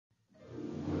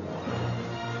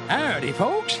Howdy,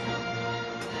 folks.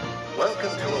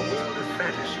 Welcome to a world of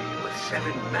fantasy with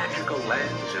 7 magical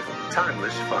lands of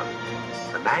timeless fun.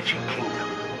 The Magic Kingdom,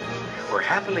 where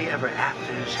happily ever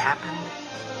afters happen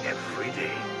every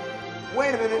day.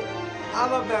 Wait a minute. I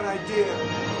love that idea.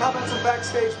 How about some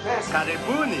backstage passes?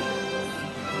 Karibuni.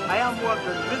 I am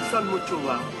Warden Wilson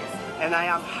Mutua, and I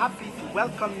am happy to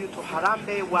welcome you to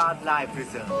Harambe Wildlife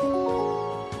Reserve.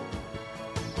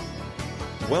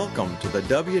 Welcome to the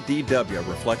WDW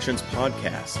Reflections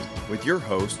Podcast with your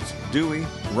hosts, Dewey,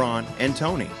 Ron, and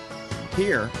Tony.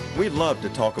 Here, we love to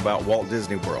talk about Walt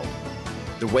Disney World,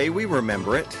 the way we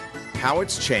remember it, how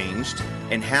it's changed,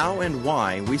 and how and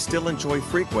why we still enjoy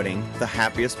frequenting the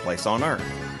happiest place on Earth.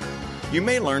 You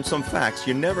may learn some facts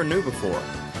you never knew before,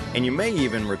 and you may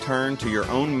even return to your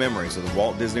own memories of the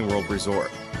Walt Disney World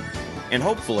Resort. And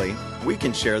hopefully, we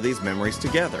can share these memories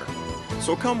together.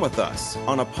 So come with us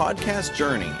on a podcast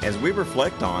journey as we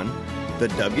reflect on the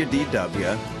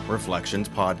WDW Reflections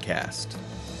Podcast.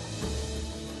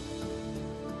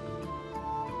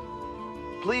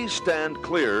 Please stand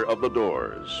clear of the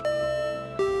doors.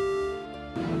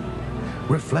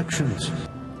 Reflections.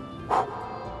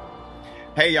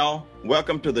 Hey y'all,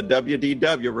 welcome to the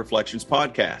WDW Reflections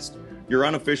Podcast, your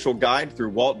unofficial guide through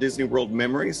Walt Disney World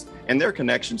memories and their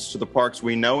connections to the parks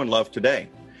we know and love today.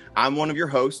 I'm one of your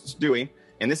hosts, Dewey,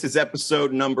 and this is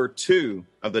episode number 2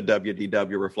 of the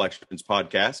WDW Reflections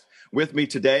Podcast. With me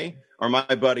today are my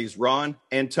buddies Ron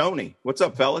and Tony. What's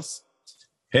up, fellas?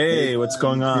 Hey, what's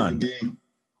going on?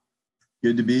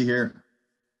 Good to be here.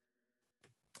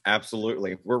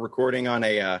 Absolutely. We're recording on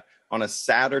a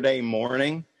Saturday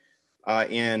morning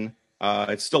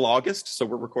it's still August, so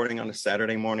we're recording on a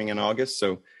Saturday morning in August.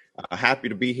 So happy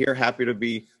to be here, happy to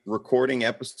be recording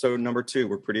episode number 2.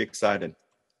 We're pretty excited.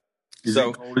 Is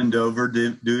it cold in Dover,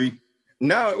 Dewey?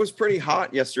 No, it was pretty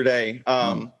hot yesterday.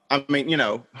 I mean,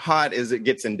 hot as it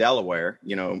gets in Delaware.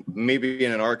 Me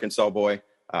being an Arkansas boy,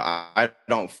 I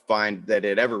don't find that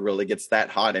it ever really gets that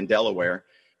hot in Delaware.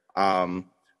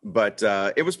 But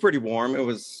it was pretty warm. It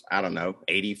was,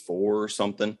 84 or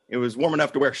something. It was warm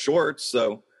enough to wear shorts,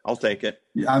 so I'll take it.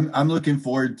 Yeah, I'm looking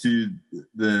forward to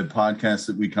the podcast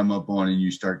that we come up on and you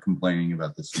start complaining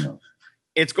about the snow.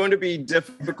 It's going to be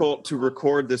difficult to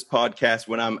record this podcast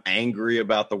when I'm angry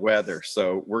about the weather.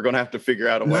 So we're going to have to figure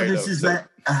out a way. This is a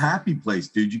happy place,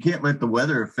 dude. You can't let the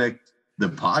weather affect the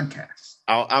podcast.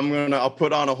 I'll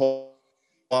put on a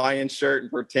Hawaiian shirt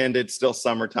and pretend it's still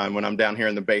summertime when I'm down here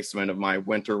in the basement of my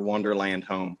winter wonderland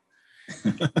home.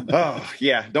 Oh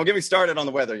yeah. Don't get me started on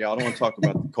the weather, y'all. I don't want to talk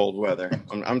about the cold weather.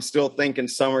 I'm still thinking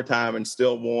summertime and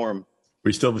still warm.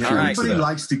 We still have a few weeks. Everybody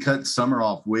likes to cut summer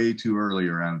off way too early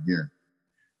around here.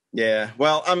 Yeah.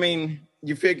 Well, I mean,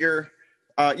 you figure,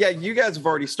 you guys have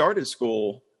already started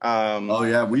school.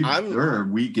 We're a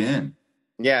weekend.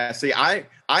 Yeah. See, I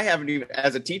haven't even,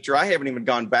 as a teacher, I haven't even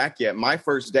gone back yet. My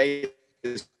first day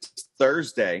is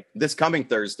Thursday, this coming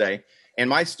Thursday, and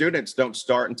my students don't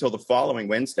start until the following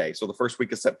Wednesday. So the first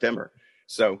week of September.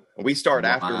 So we start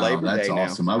after Labor Day now.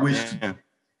 That's awesome. I wish.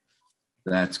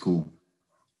 That's cool.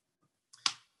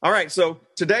 All right, so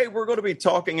today we're going to be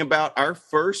talking about our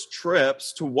first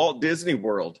trips to Walt Disney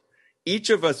World. Each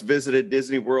of us visited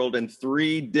Disney World in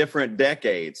 3 different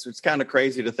decades. It's kind of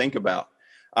crazy to think about.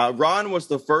 Ron was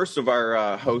the first of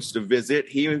our hosts to visit.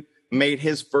 He made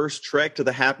his first trek to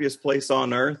the happiest place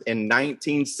on Earth in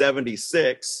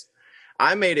 1976.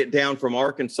 I made it down from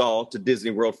Arkansas to Disney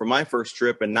World for my first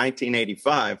trip in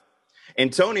 1985.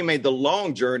 And Tony made the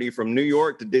long journey from New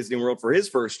York to Disney World for his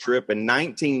first trip in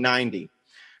 1990.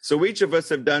 So each of us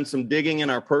have done some digging in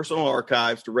our personal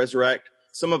archives to resurrect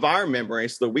some of our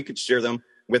memories so that we could share them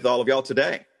with all of y'all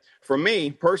today. For me,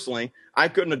 personally, I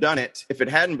couldn't have done it if it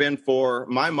hadn't been for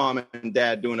my mom and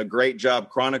dad doing a great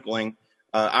job chronicling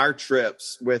our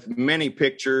trips with many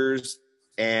pictures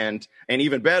and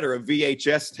even better, a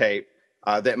VHS tape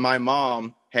that my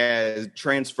mom has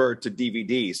transferred to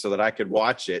DVD so that I could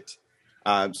watch it.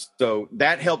 So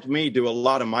that helped me do a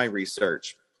lot of my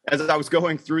research. As I was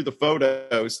going through the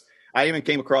photos, I even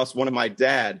came across one of my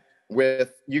dad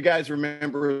with, you guys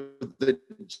remember the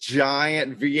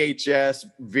giant VHS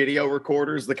video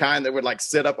recorders, the kind that would like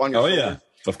sit up on your shoulder? Yeah,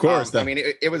 of course.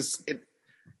 It was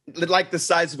like the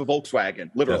size of a Volkswagen,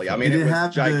 literally. Definitely. I mean, it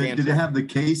was gigantic. Did it have the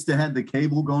case that had the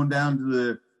cable going down to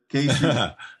the case?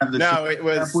 No, it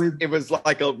was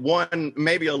like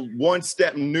maybe a one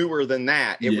step newer than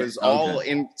that. It was all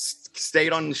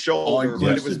stayed on the shoulder,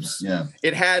 but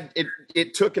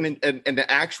it took an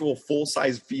actual full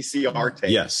size VCR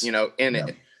tape. Yes, in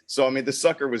it. So I mean, the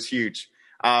sucker was huge.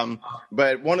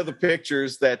 But one of the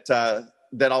pictures that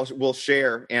we'll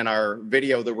share in our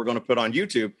video that we're going to put on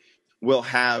YouTube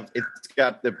it's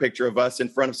got the picture of us in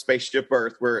front of Spaceship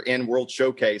Earth. We're in World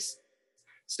Showcase,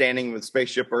 standing with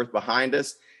Spaceship Earth behind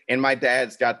us. And my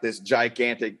dad's got this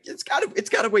gigantic, it's got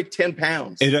to weigh 10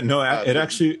 pounds. It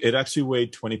actually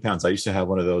weighed 20 pounds. I used to have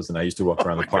one of those, and I used to walk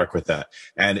around the park with that.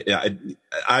 And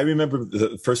I remember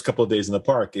the first couple of days in the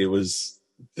park, it was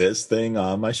this thing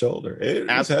on my shoulder. It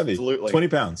was heavy, 20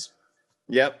 pounds.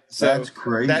 Yep. So that's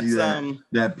crazy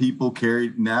that people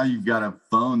carry. Now you've got a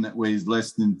phone that weighs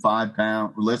less than 5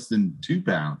 pounds, less than 2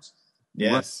 pounds.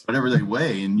 Yes. Whatever they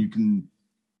weigh. And you can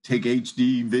take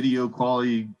HD video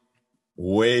quality.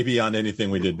 Way beyond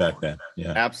anything we did back then.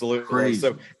 Yeah, absolutely. Crazy.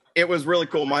 So it was really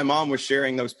cool. My mom was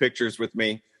sharing those pictures with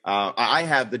me. I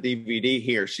have the DVD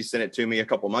here. She sent it to me a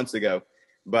couple months ago,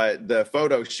 but the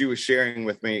photo she was sharing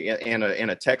with me in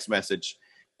a text message.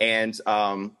 And,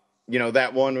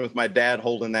 that one with my dad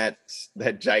holding that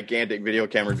gigantic video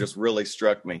camera just really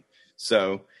struck me.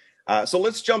 So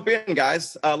let's jump in,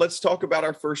 guys. Let's talk about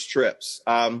our first trips.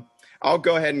 I'll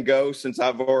go ahead and go since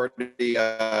I've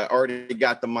already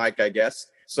got the mic, I guess.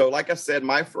 So like I said,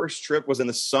 my first trip was in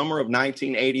the summer of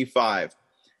 1985.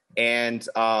 And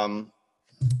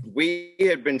we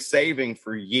had been saving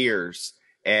for years.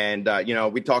 And,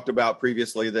 we talked about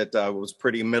previously that it was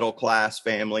pretty middle class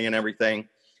family and everything.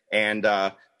 And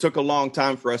took a long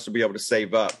time for us to be able to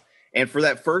save up. And for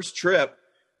that first trip,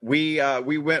 we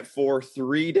went for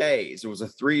 3 days. It was a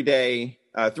 3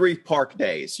 park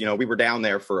days. We were down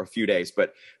there for a few days,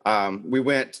 but we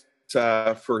went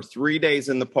for 3 days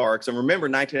in the parks. And remember,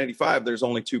 1985, there's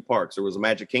only 2 parks. There was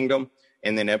Magic Kingdom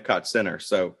and then Epcot Center.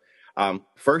 So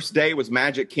first day was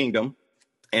Magic Kingdom.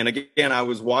 And again, I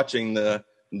was watching the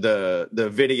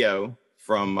video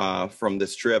from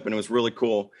this trip, and it was really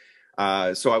cool.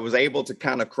 So I was able to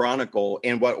kind of chronicle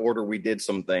in what order we did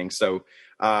some things. So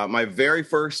my very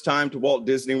first time to Walt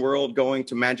Disney World, going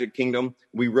to Magic Kingdom,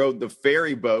 we rode the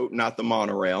ferry boat, not the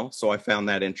monorail. So I found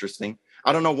that interesting.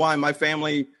 I don't know why my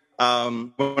family,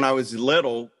 when I was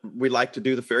little, we liked to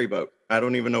do the ferry boat. I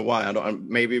don't even know why.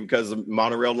 Maybe because the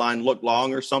monorail line looked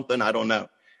long or something. I don't know.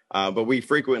 But we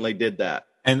frequently did that.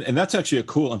 And that's actually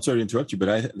I'm sorry to interrupt you,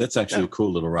 but that's actually a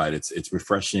cool little ride. It's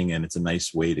refreshing, and it's a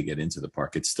nice way to get into the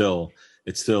park. It's still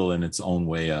in its own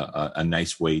way a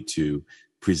nice way to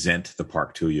present the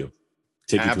park to you,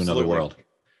 take you to another world.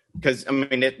 Because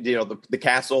the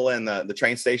castle and the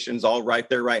train station's all right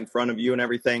there, right in front of you, and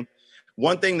everything.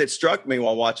 One thing that struck me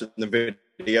while watching the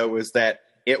video was that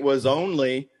it was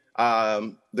only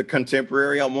the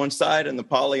Contemporary on one side and the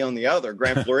Poly on the other.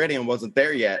 Grand Floridian wasn't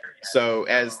there yet. So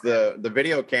as the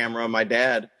video camera, my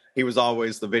dad, he was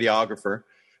always the videographer.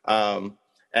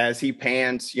 As he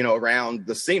panned, around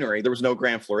the scenery, there was no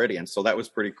Grand Floridian. So that was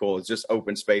pretty cool. It's just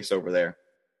open space over there.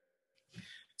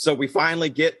 So we finally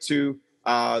get to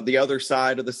the other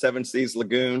side of the Seven Seas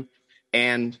Lagoon,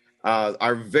 and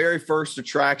our very first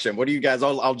attraction. What do you guys,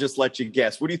 I'll just let you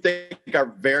guess. What do you think our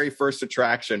very first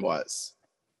attraction was?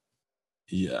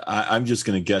 Yeah, I'm just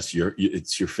going to guess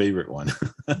it's your favorite one.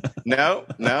 No.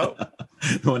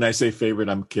 When I say favorite,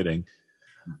 I'm kidding.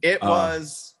 It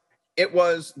was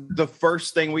the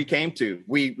first thing we came to.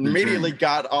 We immediately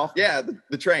got off. Yeah,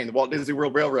 the train, the Walt Disney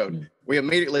World Railroad. We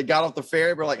immediately got off the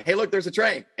ferry. We're like, hey, look, there's a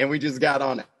train. And we just got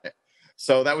on it.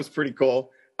 So that was pretty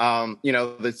cool.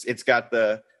 It's got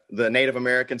the Native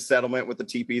American settlement with the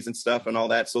teepees and stuff and all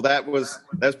that. So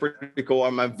that's pretty cool.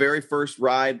 On my very first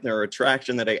ride or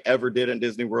attraction that I ever did in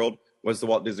Disney World was the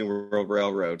Walt Disney World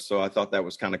Railroad. So I thought that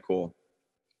was kind of cool.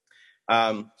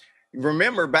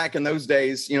 Remember back in those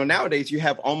days, nowadays you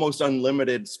have almost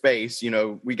unlimited space.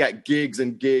 We got gigs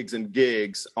and gigs and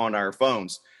gigs on our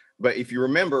phones. But if you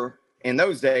remember in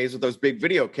those days with those big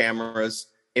video cameras,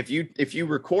 if you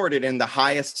recorded in the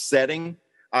highest setting,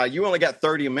 you only got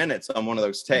 30 minutes on one of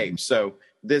those tapes. So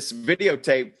this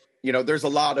videotape, there's a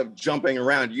lot of jumping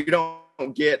around. You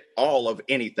don't get all of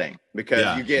anything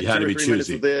because you get 2 or 3 minutes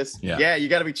of this. Yeah, you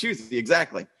got to be choosy.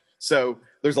 Exactly. So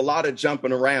there's a lot of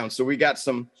jumping around. So we got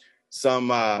some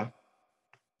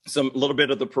little bit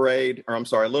of the parade, or I'm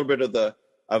sorry, a little bit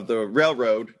of the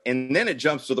railroad, and then it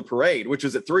jumps to the parade, which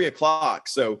is at 3:00.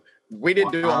 So we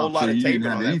didn't do a whole lot of taping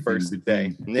on that first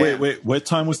day. Yeah. Wait, what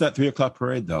time was that 3:00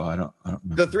 parade though? I don't know.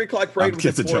 The 3:00 parade was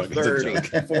at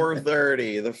 4:30.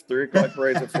 4:30. The 3:00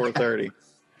 parade's at 4:30.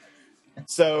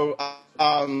 So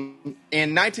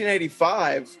in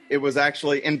 1985, it was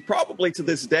actually, and probably to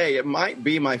this day, it might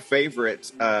be my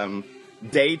favorite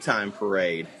daytime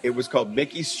parade. It was called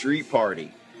Mickey's Street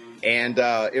Party. And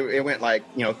it went like,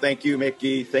 thank you,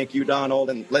 Mickey, thank you,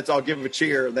 Donald, and let's all give a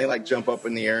cheer. And they jump up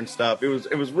in the air and stuff. It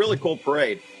was really cool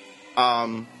parade.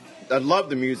 I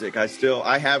love the music. I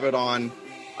have it on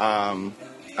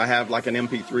I have like an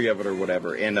MP3 of it or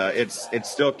whatever, and it's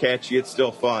still catchy, it's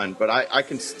still fun, but I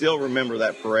can still remember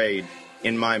that parade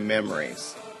in my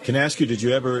memories. Can I ask you, did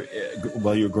you ever,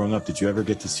 while you were growing up, did you ever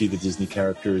get to see the Disney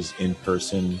characters in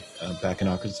person back in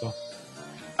Arkansas?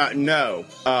 No.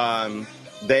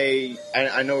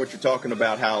 I know what you're talking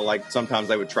about, how like sometimes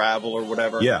they would travel or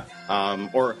whatever. Yeah.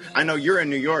 Or I know you're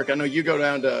in New York. I know you go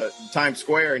down to Times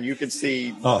Square and you can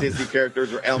see Disney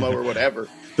characters or Elmo or whatever.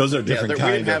 Those are different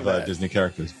kind of Disney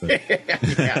characters. But.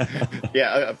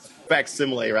 yeah,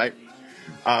 facsimile, right?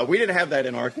 We didn't have that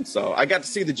in Arkansas. I got to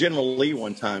see the General Lee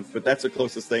one time, but that's the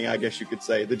closest thing I guess you could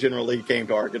say. The General Lee came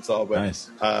to Arkansas, but nice.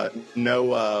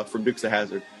 No from Dukes of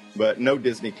Hazzard, but no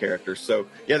Disney characters. So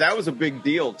yeah, that was a big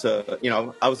deal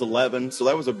to, I was 11, so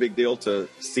that was a big deal to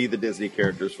see the Disney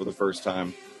characters for the first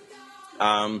time.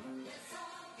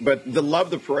 But the Love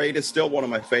the Parade is still one of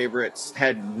my favorites.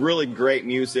 Had really great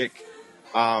music.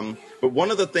 But one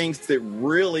of the things that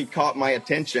really caught my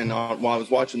attention while I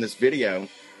was watching this video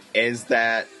is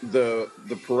that the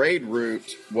parade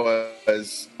route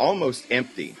was almost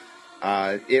empty.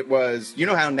 It was,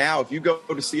 how now if you go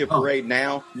to see a parade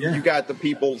now, you got the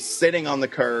people sitting on the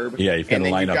curb. Yeah, you've got to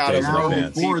line up days in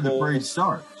advance. Before the parade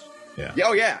starts. Yeah.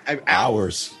 Oh, yeah.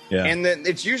 Hours. Yeah. And then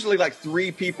it's usually like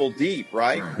 3 people deep,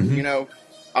 right?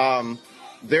 Mm-hmm.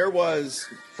 There was,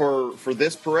 for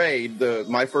this parade,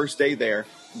 my first day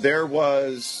there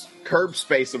was curb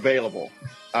space available,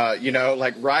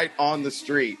 like right on the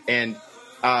street. And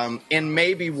in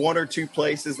maybe 1 or 2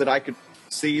 places that I could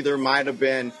see, there might have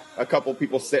been a couple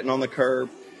people sitting on the curb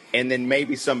and then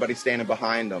maybe somebody standing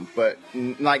behind them. But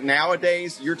like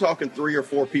nowadays, you're talking 3 or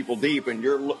 4 people deep and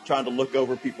you're trying to look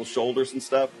over people's shoulders and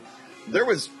stuff. There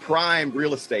was prime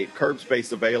real estate, curb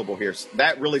space available here. So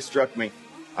that really struck me,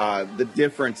 the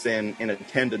difference in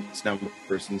attendance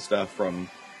numbers and stuff from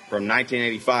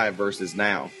 1985 versus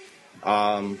now.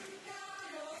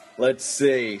 Let's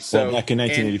see. So back in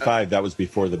 1985, that was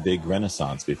before the big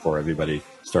renaissance, before everybody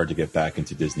started to get back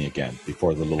into Disney again,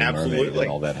 before the Little Mermaid and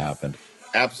all that happened.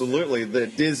 Absolutely. The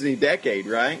Disney decade,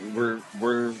 right?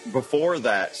 We're before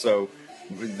that. So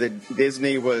the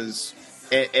Disney was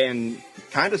and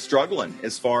kind of struggling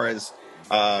as far as,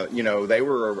 they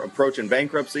were approaching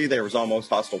bankruptcy. There was almost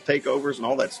hostile takeovers and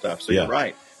all that stuff. So You're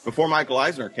right. Before Michael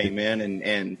Eisner came in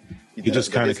and he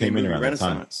just kind of came in around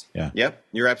Renaissance. That time. Yep,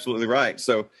 you're absolutely right.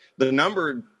 So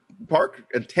the park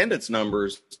attendance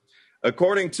numbers,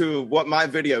 according to what my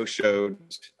video showed,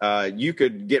 you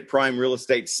could get prime real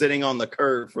estate sitting on the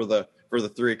curb for the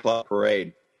 3 o'clock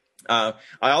parade. I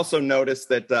also noticed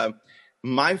that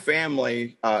my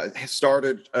family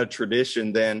started a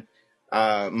tradition then.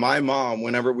 My mom,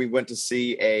 whenever we went to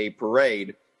see a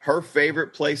parade, her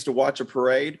favorite place to watch a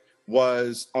parade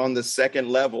was on the second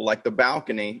level, like the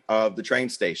balcony of the train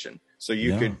station. So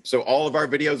so all of our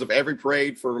videos of every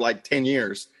parade for like 10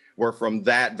 years were from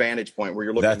that vantage point where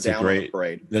you're looking down on the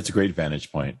parade. That's a great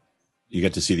vantage point. You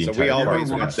get to see the entire parade. I've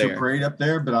never watched the parade up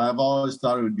there, but I've always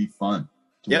thought it would be fun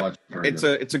to watch the parade.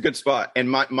 It's a good spot. And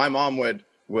my mom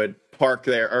would park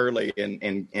there early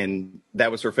and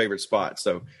that was her favorite spot.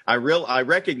 So I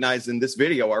recognized in this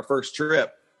video, our first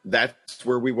trip, that's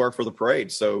where we were for the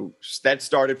parade. So that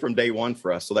started from day one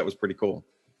for us. So that was pretty cool.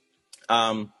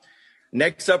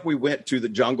 Next up, we went to the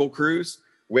Jungle Cruise,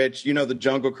 which, the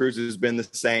Jungle Cruise has been the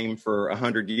same for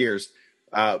 100 years.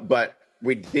 But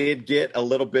we did get a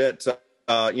little bit,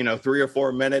 3 or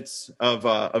 4 minutes of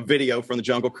a video from the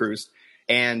Jungle Cruise.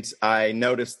 And I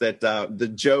noticed that the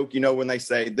joke, when they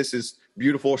say this is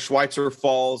beautiful Schweitzer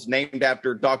Falls named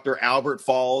after Dr. Albert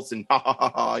Falls and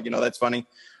that's funny.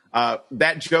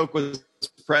 That joke was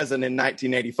present in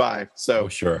 1985. So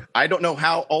sure. I don't know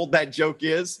how old that joke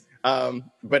is,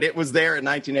 but it was there in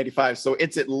 1985. So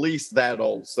it's at least that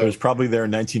old. So it was probably there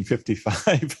in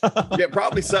 1955. Yeah,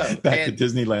 probably so. Back at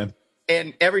Disneyland.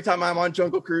 And every time I'm on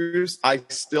Jungle Cruise, I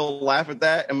still laugh at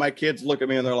that. And my kids look at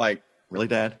me and they're like, "Really,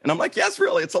 Dad?" And I'm like, "Yes,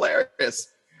 really. It's hilarious."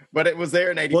 But it was there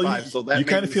in 85. Well, so that you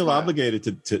kind of feel smile.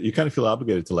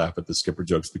 obligated to laugh at the Skipper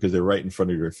jokes because they're right in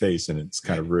front of your face and it's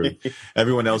kind of rude.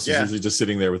 Everyone else is usually just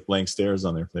sitting there with blank stares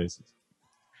on their faces.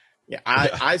 Yeah,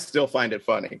 I still find it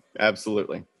funny.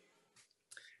 Absolutely.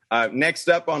 Next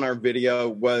up on our video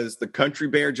was the Country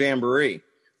Bear Jamboree,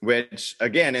 which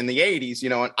again in the 80s,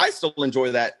 and I still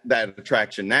enjoy that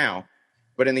attraction now.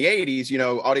 But in the 80s,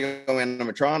 audio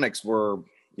animatronics were,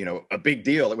 a big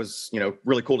deal. It was,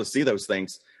 really cool to see those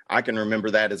things. I can remember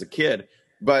that as a kid.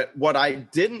 But what I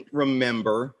didn't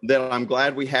remember that I'm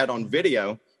glad we had on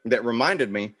video that reminded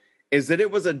me is that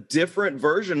it was a different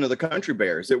version of the Country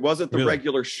Bears. It wasn't the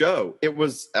regular show. It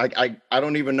was, I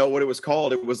don't even know what it was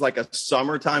called. It was like a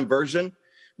summertime version,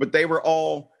 but they were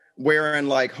all wearing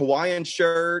like Hawaiian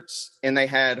shirts, and they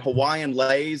had Hawaiian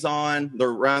leis on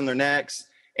around their necks,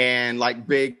 and like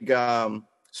big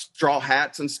straw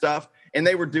hats and stuff. And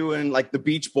they were doing like the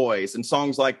Beach Boys and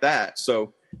songs like that.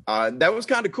 So that was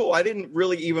kind of cool. I didn't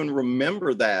really even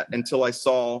remember that until I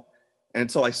saw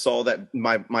that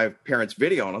my parents'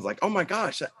 video, and I was like, oh my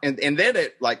gosh. And then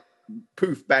it like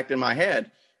poofed back in my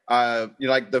head.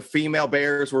 Like the female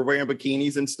bears were wearing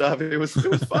bikinis and stuff. It was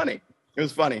funny. It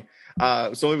was funny.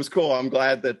 So it was cool. I'm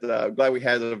glad we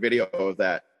had a video of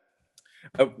that.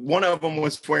 One of them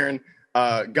was wearing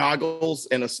goggles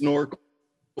and a snorkel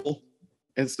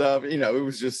and stuff. You know, it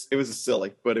was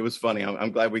silly, but it was funny.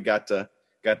 I'm glad we got to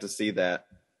see that.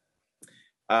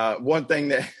 One thing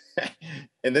that,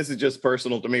 and this is just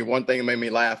personal to me, one thing that made me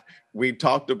laugh, we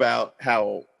talked about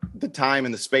how the time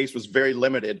and the space was very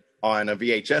limited on a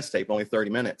VHS tape, only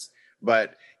 30 minutes.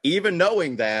 But even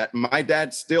knowing that, my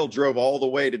dad still drove all the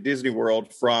way to Disney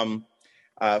World from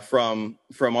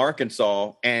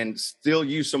Arkansas, and still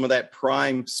used some of that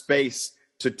prime space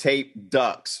to tape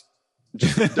ducks.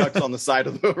 Just ducks on the side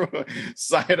of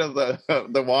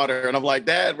the water. And I'm like,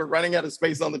 Dad, we're running out of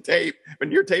space on the tape,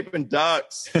 and you're taping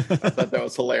ducks. I thought that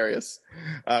was hilarious.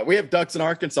 We have ducks in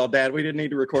Arkansas, Dad. We didn't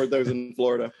need to record those in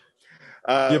Florida.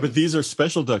 Yeah, but these are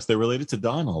special ducks. They're related to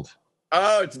Donald.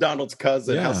 Oh, it's Donald's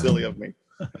cousin. Yeah. How silly of me.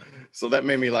 So that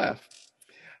made me laugh.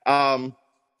 Hall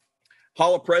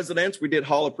of Presidents. We did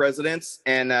Hall of Presidents.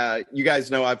 And you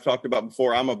guys know I've talked about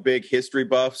before, I'm a big history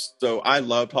buff. So I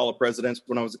loved Hall of Presidents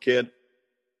when I was a kid.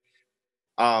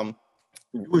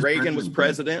 Reagan was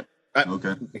president.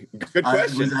 Okay. Good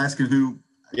question. I was asking who.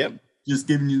 Yep. Just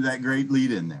giving you that great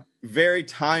lead in there. Very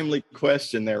timely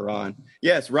question there, Ron.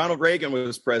 Yes, Ronald Reagan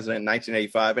was president in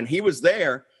 1985, and he was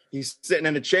there. He's sitting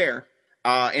in a chair,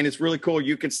 and it's really cool.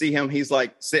 You can see him. He's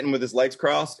like sitting with his legs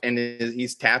crossed, and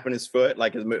he's tapping his foot,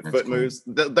 like his foot moves.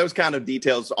 Those kind of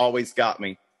details always got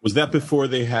me. Was that before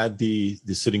they had the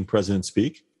sitting president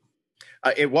speak?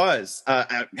 It was.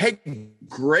 Hey,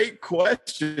 great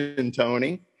question,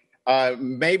 Tony.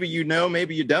 Maybe you know,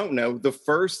 maybe you don't know. The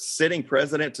first sitting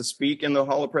president to speak in the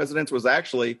Hall of Presidents was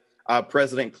actually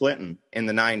President Clinton in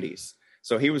the 90s.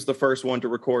 So he was the first one to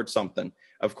record something.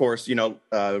 Of course, you know,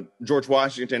 George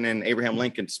Washington and Abraham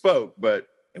Lincoln spoke, but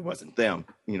it wasn't them,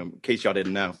 you know, in case y'all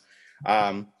didn't know.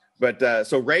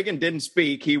 So Reagan didn't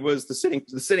speak. He was the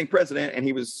sitting president, and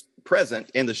he was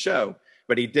present in the show,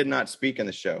 but he did not speak in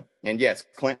the show. And yes,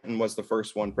 Clinton was the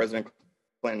first one. President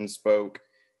Clinton spoke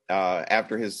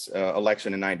after his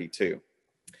election in 92.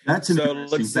 That's an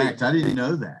interesting fact. I didn't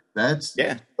know that.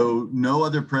 So no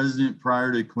other president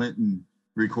prior to Clinton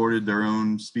recorded their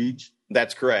own speech?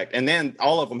 That's correct. And then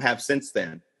all of them have since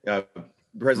then.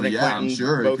 President Clinton, I'm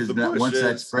sure, both because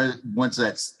the once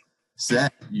that's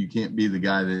set, you can't be the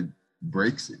guy that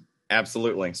breaks it.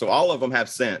 Absolutely. So all of them have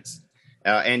since.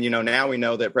 And, you know, now we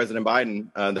know that President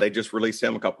Biden, they just released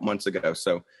him a couple months ago.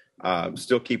 So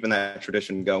still keeping that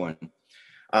tradition going.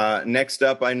 Next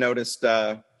up, I noticed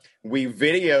we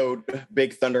videoed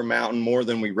Big Thunder Mountain more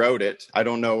than we wrote it. I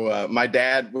don't know. My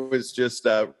dad was just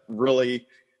really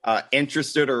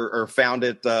interested or found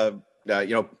it,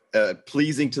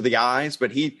 pleasing to the eyes.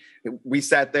 But we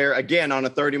sat there again on a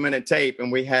 30-minute tape,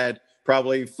 and we had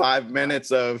probably 5 minutes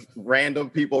of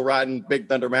random people riding Big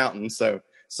Thunder Mountain. So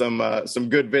some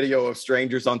good video of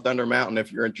strangers on Thunder Mountain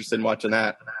if you're interested in watching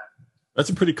that. That's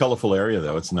a pretty colorful area,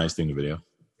 though. It's a nice thing to video.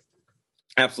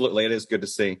 Absolutely. It is good to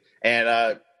see.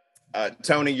 And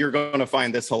Tony, you're going to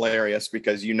find this hilarious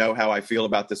because you know how I feel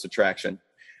about this attraction.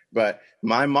 But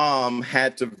my mom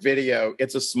had to video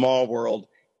It's a Small World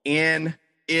in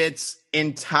its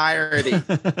entirety.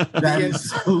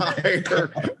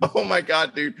 Oh my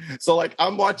God, dude. So like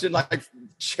I'm watching like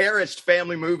cherished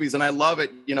family movies and I love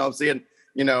it. You know, I'm seeing,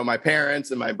 you know, my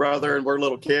parents and my brother and we're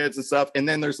little kids and stuff. And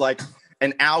then there's like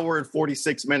an hour and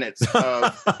 46 minutes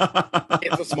of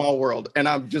It's a Small World. And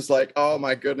I'm just like, oh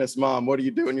my goodness, Mom, what are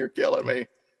you doing? You're killing me.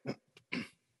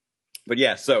 But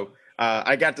yeah, so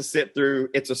I got to sit through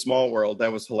It's a Small World.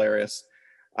 That was hilarious.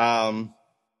 And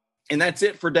that's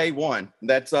it for day one.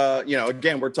 That's,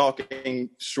 again, we're talking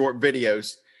short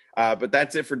videos, but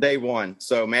that's it for day one.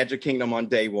 So Magic Kingdom on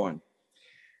day one.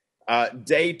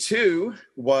 Day two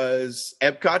was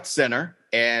Epcot Center.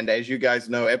 And as you guys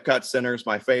know, Epcot Center is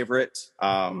my favorite,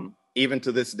 even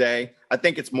to this day. I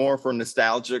think it's more for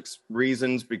nostalgic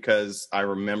reasons because I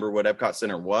remember what Epcot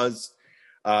Center was.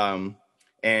 But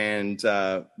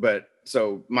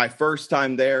so my first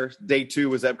time there, day two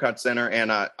was Epcot Center,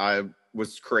 and I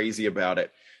was crazy about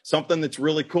it. Something that's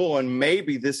really cool, and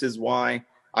maybe this is why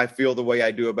I feel the way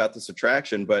I do about this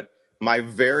attraction, but my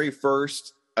very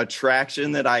first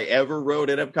attraction that I ever rode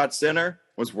at Epcot Center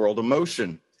was World of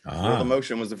Motion. World of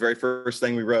Motion was the very first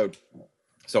thing we rode.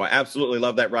 So I absolutely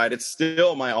love that ride. It's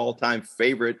still my all-time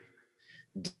favorite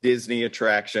Disney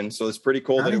attraction. So it's pretty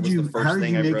cool that it was the first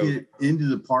thing I rode. How did you make it into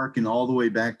the park and all the way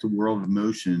back to World of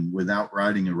Motion without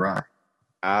riding a ride?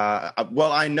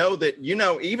 Well, I know that,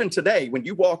 even today, when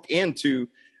you walk into,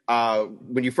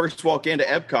 when you first walk into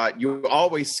Epcot, you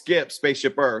always skip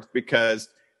Spaceship Earth because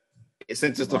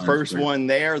since it's the first one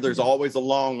there, there's always a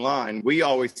long line. We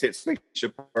always hit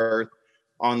Spaceship Earth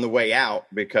on the way out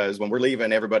because when we're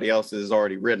leaving, everybody else has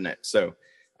already ridden it. So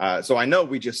I know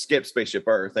we just skipped Spaceship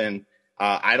Earth, and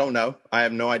I don't know. I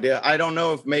have no idea. I don't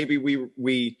know if maybe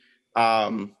we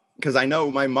because I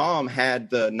know my mom had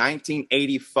the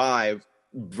 1985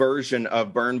 version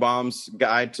of Birnbaum's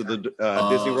Guide to the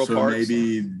Disney World Parks.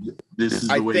 Maybe this is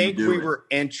the way think you do we it. were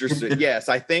interested. Yes,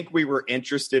 I think we were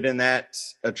interested in that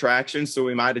attraction, so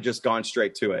we might have just gone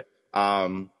straight to it.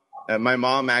 And my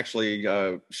mom actually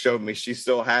showed me. She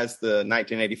still has the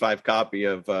 1985 copy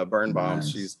of Birnbaum.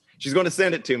 Nice. She's going to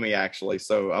send it to me actually,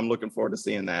 so I'm looking forward to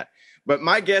seeing that. But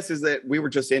my guess is that we were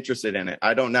just interested in it.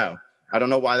 I don't know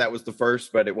why that was the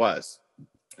first, but it was.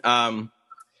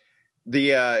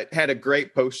 It had a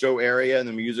great post-show area, and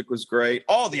the music was great.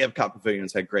 All the Epcot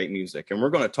pavilions had great music, and we're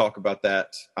going to talk about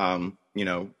that,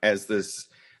 as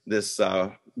this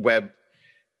web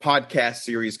podcast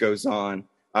series goes on.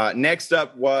 Next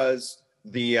up was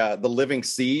the Living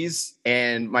Seas,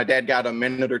 and my dad got a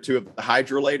minute or two of the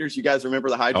hydrolators. You guys remember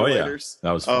the hydrolators? Oh, yeah.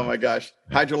 That was fun. Oh my gosh,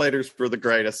 yeah. Hydrolators were the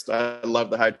greatest. I love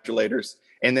the hydrolators.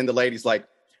 And then the lady's like,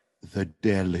 the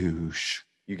deluge.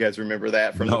 You guys remember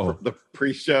that from the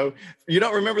pre-show? You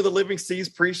don't remember the Living Seas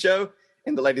pre-show?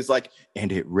 And the lady's like,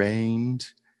 and it rained,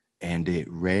 and it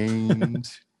rained,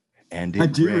 and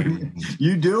it rained.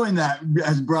 You doing that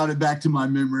has brought it back to my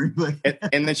memory.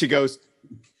 And then she goes,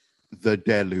 the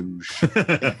deluge.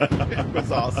 It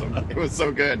was awesome. It was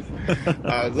so good.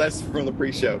 That's from the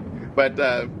pre-show. But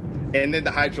and then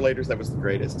the hydrolators, that was the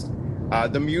greatest.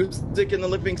 The music in the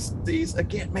Living Seas,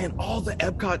 again, man, all the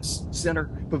Epcot Center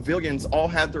pavilions all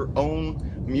had their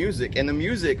own music, and the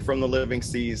music from the Living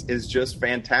Seas is just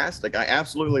fantastic. I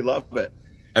absolutely love it.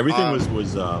 Everything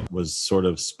was sort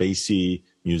of spacey,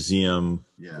 museum,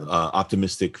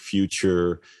 optimistic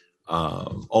future,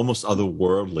 almost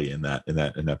otherworldly in that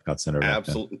Epcot Center.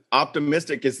 Absolutely,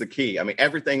 optimistic is the key. I mean,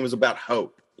 everything was about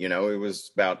hope. It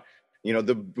was about the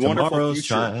wonderful Tomorrow's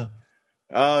future. Child.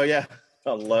 Oh yeah.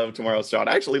 I love Tomorrow's Child.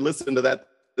 I actually listened to that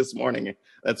this morning.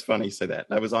 That's funny you say that.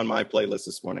 That was on my playlist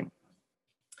this morning.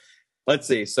 Let's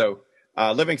see. So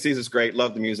Living Seas is great.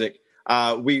 Love the music.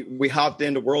 We hopped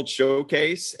into World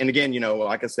Showcase. And again,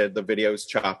 like I said, the video's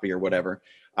choppy or whatever.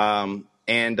 And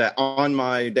on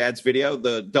my dad's video,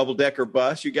 the double-decker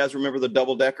bus. You guys remember the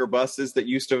double-decker buses that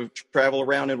used to travel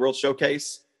around in World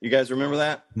Showcase? You guys remember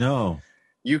that? No.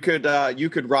 You could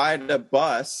ride a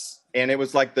bus. And it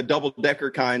was like the double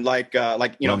decker kind, like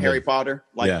Harry Potter,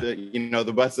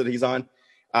 the bus that he's on.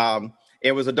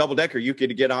 It was a double decker. You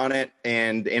could get on it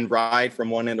and ride from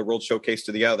one end of World Showcase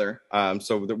to the other.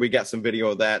 So we got some video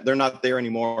of that. They're not there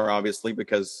anymore, obviously,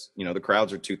 because the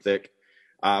crowds are too thick.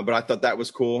 But I thought that was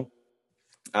cool.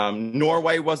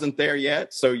 Norway wasn't there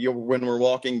yet, so when we're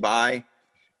walking by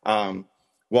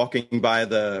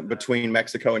between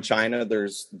Mexico and China,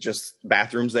 there's just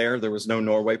bathrooms there. There was no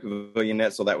Norway pavilion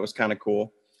yet, so that was kind of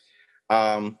cool.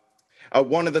 One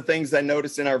of the things I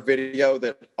noticed in our video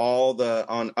that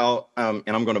and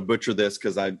I'm going to butcher this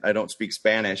because I don't speak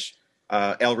Spanish,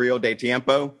 El Rio de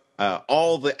Tiempo,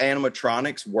 all the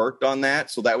animatronics worked on that,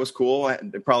 so that was cool.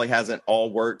 It probably hasn't all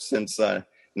worked since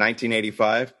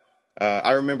 1985.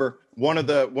 I remember one of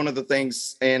the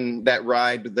things in that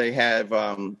ride, they have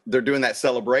they're doing that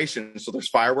celebration, so there's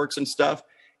fireworks and stuff,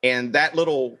 and that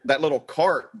little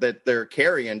cart that they're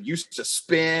carrying used to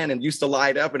spin and used to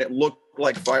light up, and it looked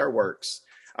like fireworks.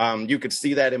 You could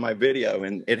see that in my video,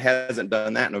 and it hasn't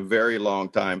done that in a very long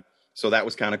time, so that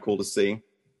was kind of cool to see.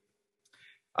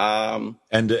 And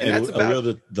El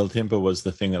Rio del Tiempo was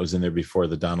the thing that was in there before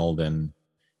the Donald and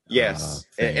yes,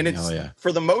 and it's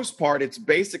for the most part, it's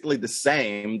basically the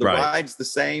same. The ride's the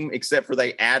same, except for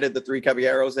they added the Three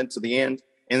Caballeros into the end,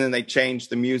 and then they changed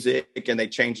the music and they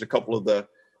changed a couple of the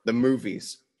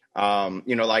movies.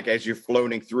 Like as you're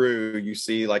floating through, you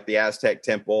see like the Aztec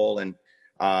Temple, and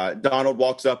Donald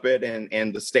walks up it,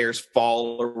 and the stairs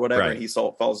fall or whatever, and he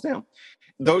falls down.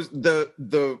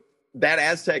 That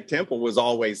Aztec Temple was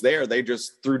always there. They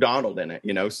just threw Donald in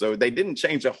it, so they didn't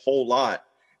change a whole lot.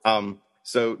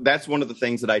 So that's one of the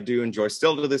things that I do enjoy.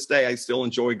 Still to this day, I still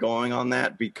enjoy going on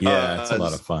that because it's a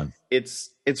lot of fun. It's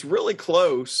really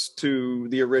close to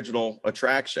the original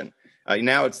attraction.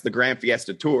 Now it's the Grand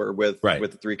Fiesta Tour with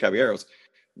the Three Caballeros.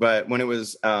 But when it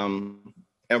was El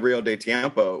Rio de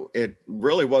Tiempo, it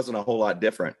really wasn't a whole lot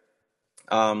different.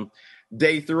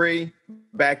 Day 3,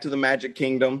 back to the Magic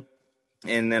Kingdom.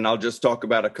 And then I'll just talk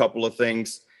about a couple of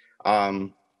things.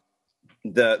 The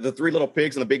Three Little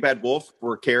Pigs and the Big Bad Wolf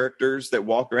were characters that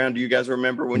walked around. Do you guys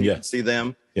remember when you could see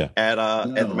them at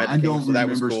the Magic Kingdom? I don't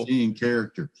remember seeing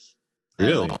characters.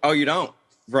 Really? Oh, you don't?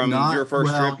 From your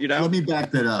first trip, you don't? Let me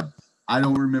back that up. I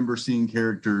don't remember seeing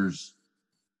characters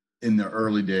in the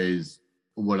early days,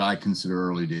 what I consider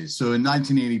early days. So in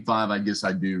 1985, I guess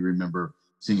I do remember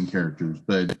seeing characters,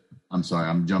 but I'm sorry,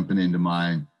 I'm jumping into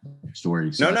my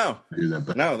story. So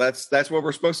No, that's what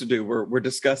we're supposed to do. We're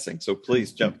discussing, so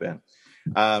please jump in.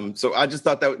 So I just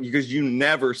thought that because you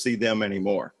never see them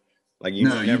anymore. Like you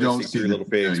never see Three Little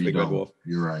Pigs, Big Bad Wolf.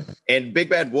 You're right. And Big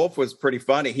Bad Wolf was pretty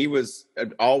funny. He was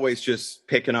always just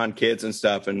picking on kids and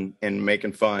stuff and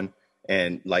making fun.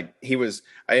 And like he was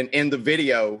in the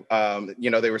video,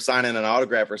 they were signing an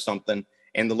autograph or something.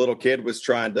 And the little kid was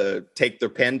trying to take their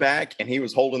pen back, and he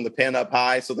was holding the pen up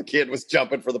high, so the kid was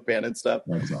jumping for the pen and stuff.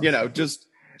 Awesome. Just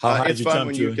it's fun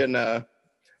when you can.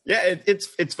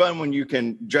 It's fun when you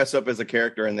can dress up as a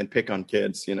character and then pick on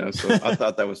kids. So I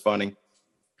thought that was funny.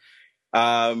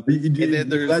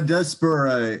 That does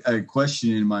spur a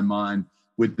question in my mind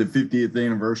with the 50th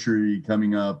anniversary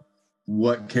coming up.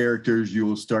 What characters you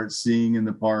will start seeing in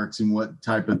the parks and what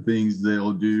type of things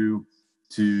they'll do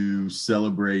to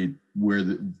celebrate where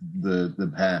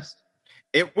the past.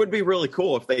 It would be really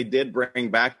cool if they did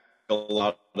bring back a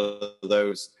lot of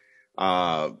those,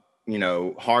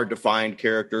 hard to find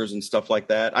characters and stuff like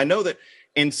that. I know that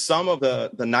in some of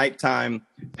the nighttime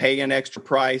pay an extra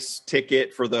price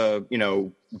ticket for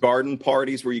the, garden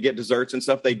parties where you get desserts and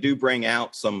stuff, they do bring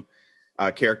out some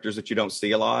characters that you don't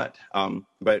see a lot.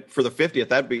 But for the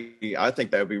 50th, I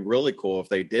think that would be really cool if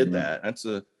they did that.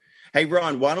 Hey,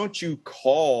 Ron, why don't you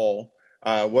call,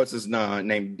 what's his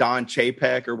name, Don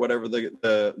Chapek or whatever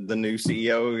the new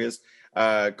CEO is,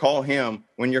 call him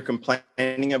when you're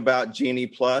complaining about Genie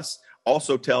Plus.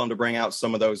 Also tell him to bring out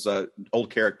some of those old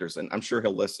characters, and I'm sure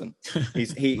he'll listen.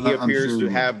 He appears to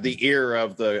have the ear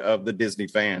of the Disney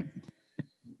fan.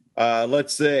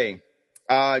 Let's see.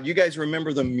 You guys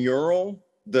remember the mural,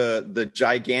 the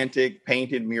gigantic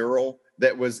painted mural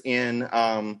that was in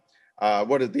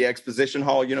the exposition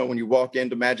hall? When you walk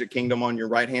into Magic Kingdom on your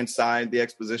right-hand side, the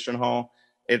exposition hall,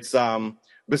 it's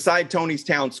beside Tony's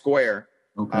Town Square,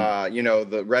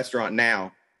 the restaurant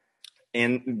now.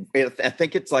 And I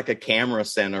think it's like a camera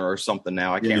center or something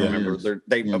now. I can't remember.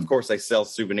 Of course, they sell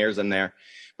souvenirs in there.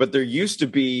 But there used to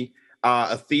be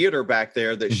a theater back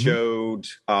there that showed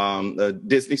the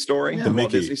Disney Story, the Walt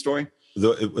Disney Story.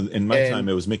 In my time,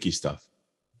 it was Mickey stuff.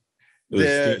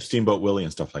 It was Steamboat Willie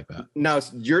and stuff like that. No,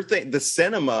 the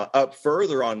cinema up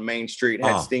further on Main Street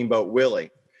had Steamboat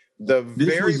Willie. They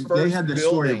had the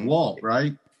story of Walt,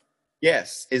 right?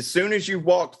 Yes. As soon as you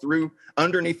walk through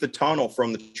underneath the tunnel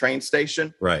from the train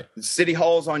station, right, the City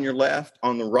Hall's on your left.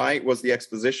 On the right was the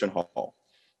exposition hall.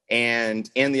 And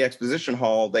in the exposition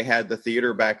hall, they had the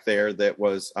theater back there that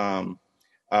was the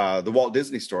Walt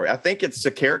Disney Story. I think it's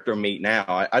a character meet now.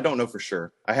 I don't know for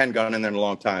sure. I hadn't gone in there in a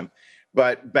long time.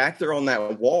 But back there on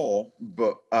that wall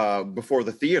before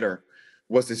the theater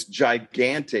was this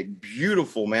gigantic,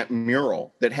 beautiful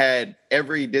mural that had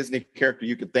every Disney character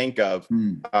you could think of,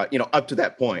 up to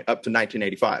that point, up to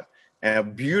 1985. And a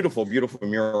beautiful, beautiful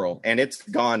mural. And it's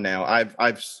gone now.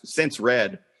 I've since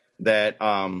read that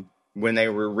when they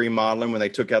were remodeling, when they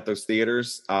took out those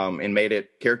theaters and made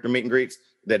it character meet and greets,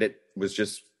 that it was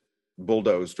just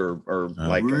bulldozed or a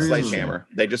sledgehammer.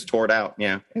 They just tore it out.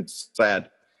 Yeah, it's sad.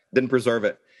 Didn't preserve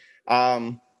it.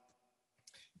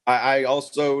 I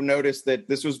also noticed that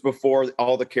this was before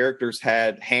all the characters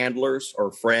had handlers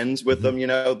or friends with them,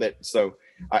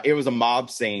 it was a mob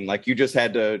scene. Like you just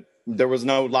had to, there was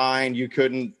no line.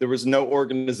 There was no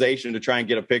organization to try and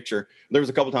get a picture. There was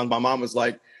a couple times my mom was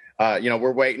like,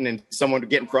 we're waiting and someone to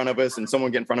get in front of us and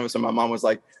someone get in front of us. And my mom was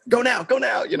like, go now,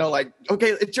 okay,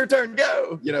 it's your turn,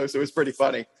 go, so it was pretty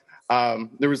funny.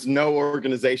 There was no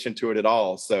organization to it at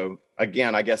all. So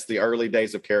again, I guess the early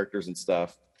days of characters and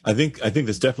stuff. I think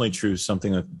that's definitely true.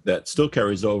 Something that still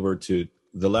carries over to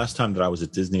the last time that I was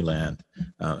at Disneyland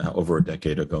over a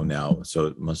decade ago now. So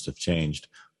it must have changed.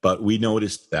 But we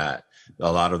noticed that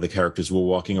a lot of the characters were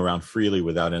walking around freely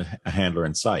without a handler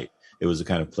in sight. It was a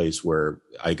kind of place where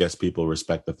I guess people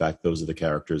respect the fact those are the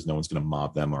characters. No one's going to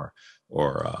mob them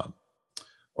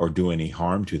or do any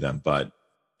harm to them. But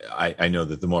I know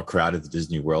that the more crowded the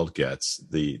Disney World gets,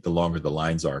 the longer the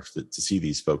lines are to see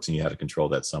these folks, and you had to control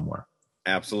that somewhere.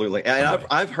 Absolutely. And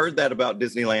I've heard that about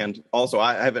Disneyland also.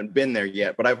 I haven't been there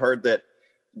yet, but I've heard that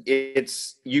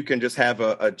you can just have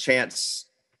a chance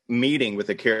meeting with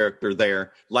a character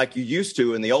there like you used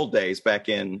to in the old days back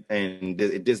in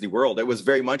Disney World. It was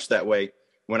very much that way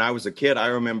when I was a kid. I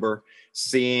remember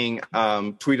seeing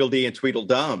Tweedledee and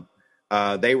Tweedledum.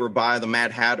 They were by the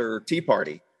Mad Hatter Tea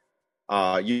Party.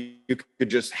 You could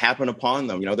just happen upon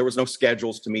them. There was no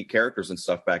schedules to meet characters and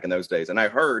stuff back in those days. And I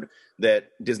heard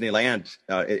that Disneyland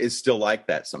is still like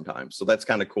that sometimes. So that's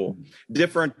kind of cool.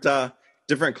 Different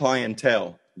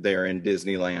clientele there in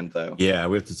Disneyland, though. Yeah,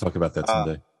 we have to talk about that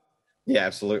someday. Yeah,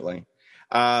 absolutely.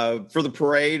 For the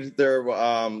parade, there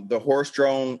the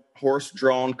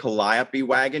horse-drawn Calliope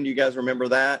wagon. You guys remember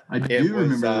that? I do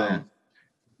remember that.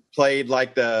 Played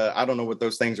like I don't know what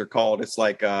those things are called. It's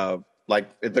like the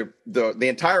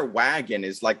entire wagon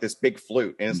is like this big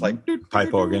flute, and it's like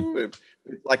pipe organ,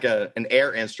 like an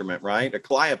air instrument, right? A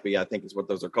Calliope, I think is what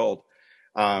those are called.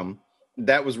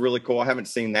 That was really cool. I haven't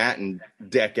seen that in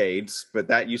decades, but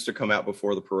that used to come out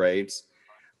before the parades.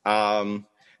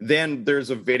 Then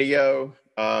there's a video.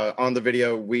 On the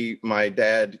video, my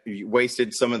dad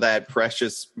wasted some of that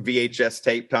precious VHS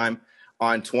tape time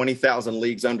on 20,000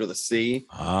 Leagues Under the Sea.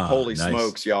 Holy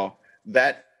smokes, y'all.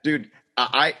 That, dude,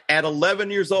 I at 11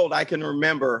 years old, I can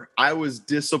remember I was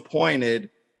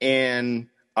disappointed in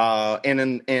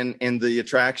the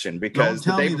attraction because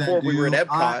the day before we were at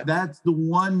Epcot. That's the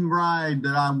one ride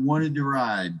that I wanted to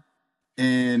ride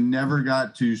and never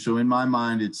got to. So in my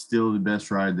mind, it's still the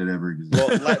best ride that ever existed.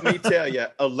 Well, let me tell you,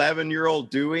 11-year-old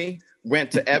Dewey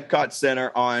went to Epcot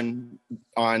Center on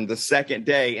the second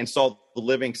day and saw the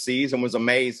living seas and was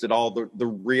amazed at all the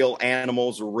real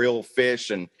animals, real fish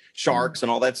and sharks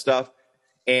and all that stuff.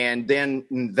 And then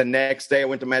the next day I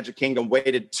went to Magic Kingdom,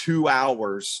 waited 2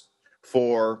 hours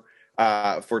for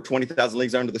 20,000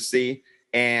 Leagues Under the Sea.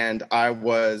 And I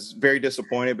was very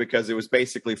disappointed because it was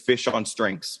basically fish on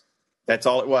strings. That's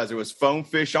all it was. It was foam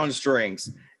fish on strings.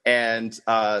 And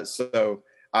what?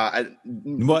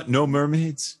 No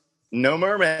mermaids? No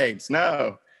mermaids.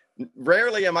 No.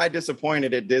 Rarely am I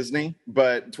disappointed at Disney,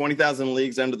 but 20,000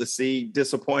 Leagues Under the Sea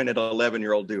disappointed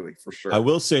 11-year-old Dewey for sure. I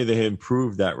will say they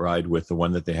improved that ride with the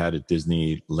one that they had at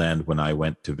Disneyland when I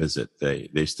went to visit.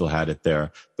 They still had it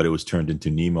there, but it was turned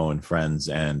into Nemo and Friends,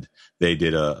 and they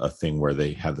did a thing where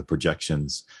they have the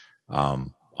projections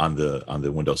on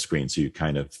the window screen, so you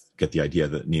kind of get the idea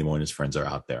that Nemo and his friends are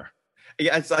out there.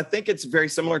 Yeah, I think it's very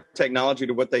similar technology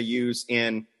to what they use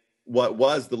in what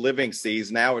was the living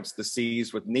seas. Now it's the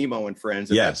seas with Nemo and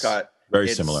friends. At yes, Epcot, very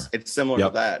similar. It's similar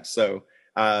to that. So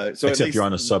except you're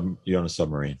on a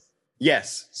submarine.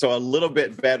 Yes, so a little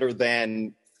bit better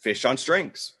than fish on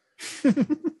strings.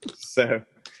 So,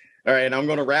 all right, I'm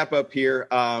going to wrap up here.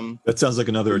 That sounds like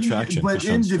another attraction. But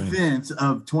in defense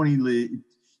of 20 Leagues,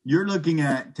 you're looking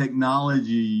at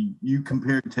technology. You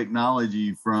compare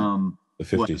technology from the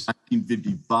 50s,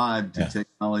 1955 to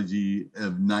technology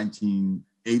of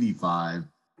 1985.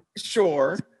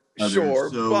 Sure.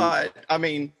 But I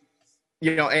mean,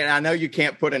 and I know you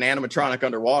can't put an animatronic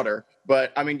underwater,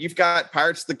 but I mean, you've got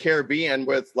Pirates of the Caribbean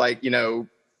with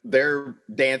they're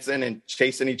dancing and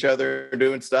chasing each other,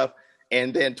 doing stuff.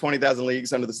 And then 20,000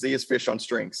 Leagues Under the Sea is fish on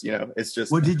strings. It's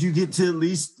just. Well, did you get to at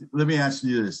least? Let me ask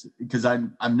you this, because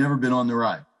I've never been on the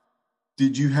ride.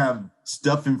 Did you have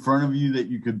stuff in front of you that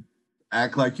you could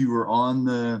act like you were on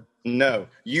the? No,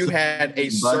 you had a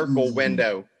circle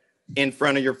window in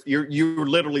front of you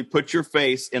literally put your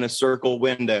face in a circle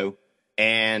window,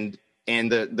 and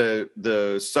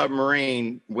the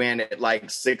submarine went at like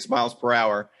 6 miles per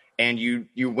hour, and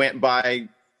you went by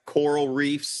coral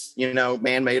reefs,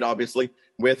 man-made, obviously,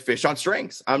 with fish on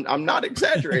strings. I'm not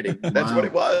exaggerating. That's what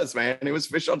it was, man. It was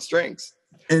fish on strings.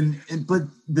 But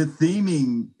the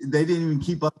theming, they didn't even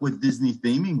keep up with Disney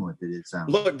theming with it. It sounds.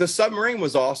 Look, the submarine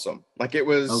was awesome. Like, it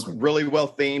was really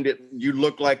well themed. You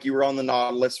looked like you were on the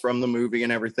Nautilus from the movie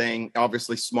and everything.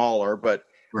 Obviously smaller, but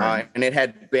and it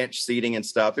had bench seating and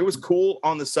stuff. It was cool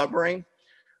on the submarine,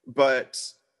 but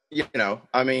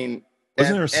I mean,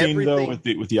 wasn't there a scene though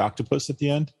with the octopus at the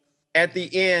end? At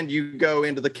the end, you go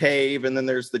into the cave, and then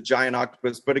there's the giant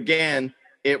octopus. But again,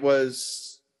 it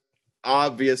was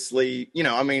obviously,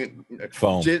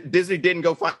 foam. Disney didn't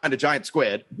go find a giant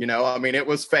squid. I mean, it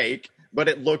was fake, but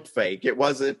it looked fake. It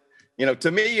wasn't,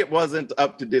 to me, it wasn't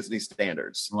up to Disney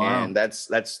standards. Wow. And that's.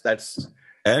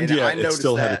 And yeah, it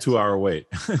still had a 2-hour wait.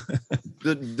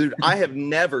 Dude, I have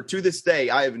never, to this day,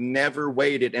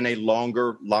 waited in a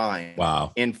longer line.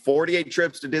 Wow. In 48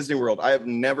 trips to Disney World, I have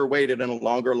never waited in a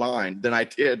longer line than I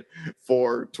did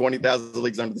for 20,000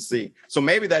 Leagues Under the Sea. So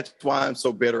maybe that's why I'm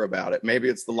so bitter about it. Maybe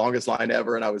it's the longest line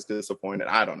ever, and I was disappointed.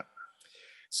 I don't know.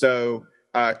 So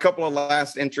a couple of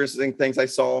last interesting things I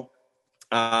saw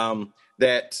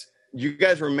that you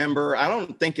guys remember. I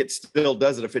don't think it still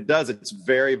does it. If it does, it's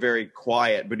very, very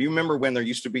quiet. But do you remember when there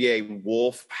used to be a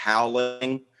wolf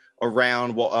howling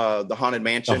around the Haunted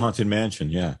Mansion? The Haunted Mansion,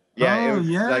 yeah. Yeah.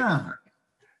 Yeah.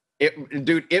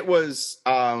 It was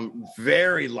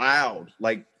very loud,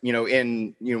 like,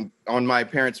 on my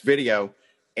parents' video,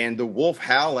 and the wolf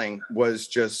howling was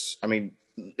just, I mean,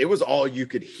 it was all you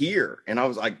could hear. And I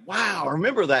was like, wow, I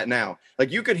remember that now.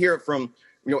 Like, you could hear it from,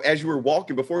 as you were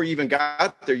walking, before you even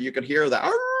got there, you could hear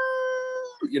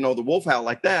the wolf howl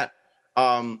like that.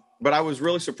 But I was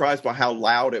really surprised by how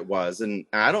loud it was. And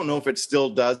I don't know if it still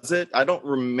does it. I don't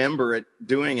remember it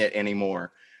doing it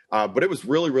anymore. But it was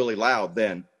really, really loud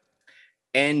then.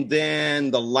 And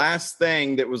then the last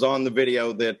thing that was on the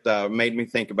video that made me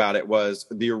think about it was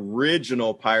the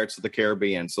original Pirates of the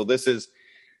Caribbean. So this is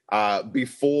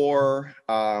before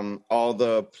all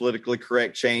the politically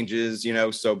correct changes,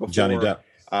 so before Johnny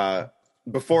Depp.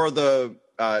 Before the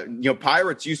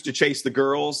pirates used to chase the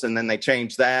girls, and then they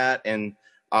changed that, and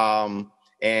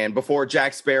before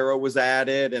Jack Sparrow was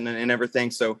added, and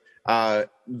everything. So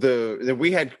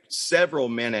we had several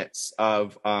minutes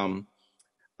of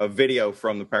a video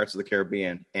from the Pirates of the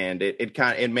Caribbean, and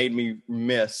it made me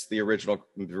miss the original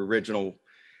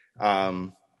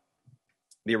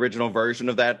version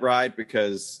of that ride,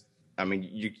 because I mean,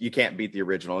 you can't beat the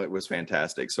original. It was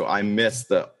fantastic. So I miss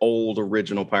the old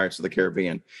original Pirates of the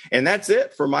Caribbean. And that's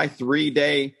it for my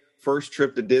 3-day first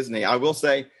trip to Disney. I will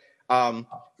say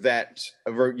that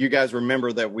you guys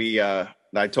remember that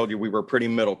I told you we were pretty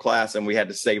middle class and we had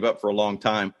to save up for a long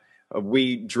time.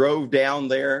 We drove down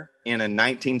there in a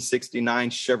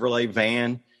 1969 Chevrolet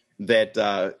van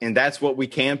and that's what we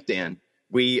camped in.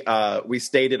 We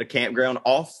stayed at a campground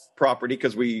off property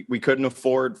because we couldn't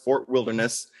afford Fort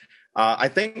Wilderness. I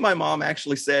think my mom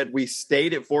actually said we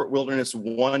stayed at Fort Wilderness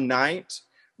one night,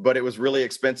 but it was really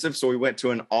expensive. So we went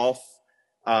to an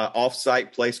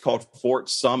off-site place called Fort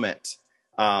Summit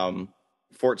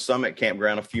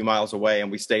campground a few miles away.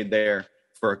 And we stayed there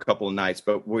for a couple of nights,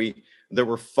 but there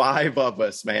were 5 of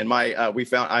us, man.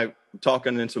 I'm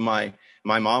talking to my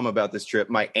mom about this trip.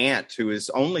 My aunt, who is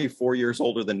only 4 years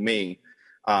older than me.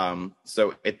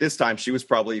 So at this time she was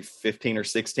probably 15 or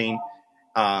 16.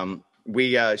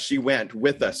 She went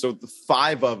with us. So the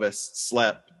 5 of us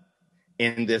slept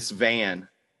in this van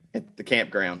at the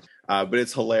campground. But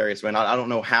it's hilarious, man. I don't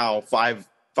know how five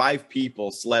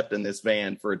people slept in this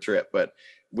van for a trip, but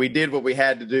we did what we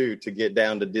had to do to get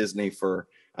down to Disney for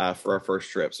our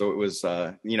first trip. So it was,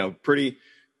 pretty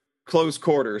close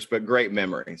quarters, but great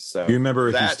memories. So do you remember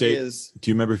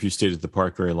if you stayed at the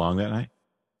park very long that night?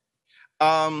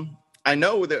 I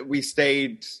know that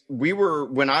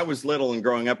when I was little and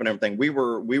growing up and everything, we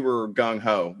were gung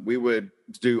ho. We would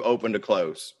do open to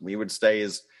close. We would stay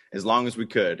as long as we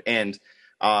could. And,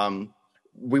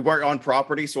 we weren't on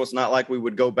property. So it's not like we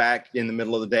would go back in the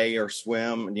middle of the day or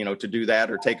swim, to do that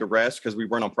or take a rest, because we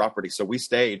weren't on property. So we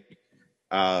stayed,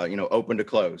 open to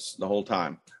close the whole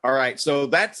time. All right. So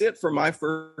that's it for my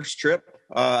first trip.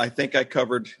 I think I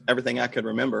covered everything I could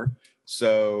remember.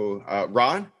 So,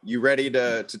 Ron, you ready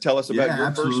to tell us about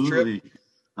your first trip?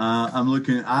 I'm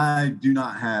looking. I do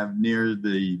not have near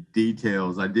the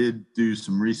details. I did do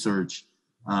some research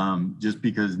just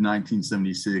because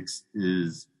 1976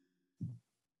 is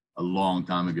a long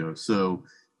time ago. So,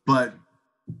 but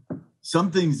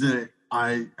some things that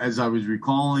as I was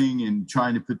recalling and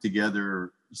trying to put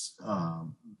together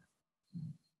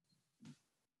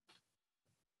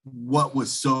what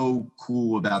was so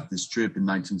cool about this trip in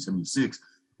 1976.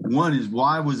 One is,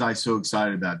 why was I so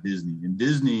excited about Disney? And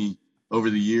Disney, over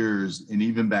the years, and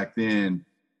even back then,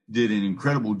 did an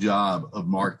incredible job of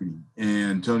marketing.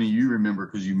 And Tony, you remember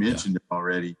because you mentioned it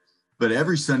already, but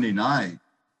every Sunday night,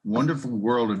 Wonderful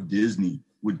World of Disney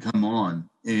would come on.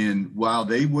 And while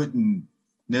they wouldn't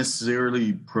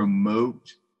necessarily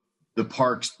promote the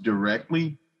parks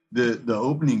directly, the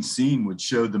opening scene would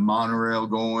show the monorail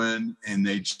going, and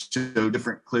they'd show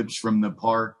different clips from the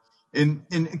park. And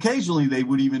occasionally they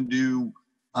would even do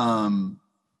some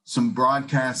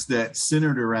broadcasts that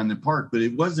centered around the park, but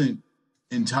it wasn't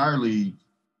entirely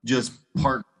just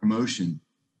park promotion.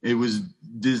 It was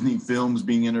Disney films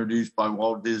being introduced by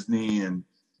Walt Disney, and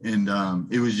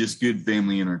it was just good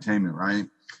family entertainment, right?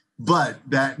 But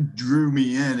that drew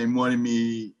me in and wanted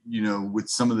me, with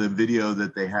some of the video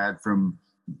that they had from,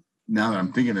 now that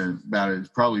I'm thinking about it, it's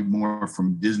probably more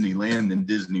from Disneyland than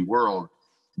Disney World.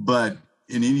 But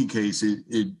in any case,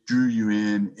 it drew you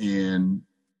in and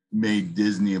made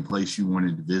Disney a place you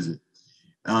wanted to visit.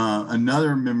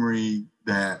 Another memory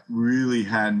that really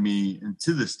had me, and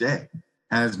to this day,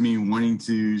 has me wanting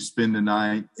to spend a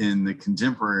night in the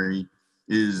Contemporary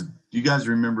is, do you guys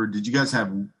remember, did you guys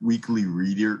have weekly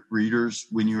readers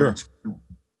when you were in school?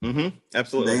 Mm-hmm.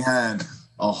 Absolutely. They had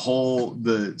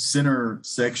the center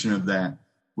section of that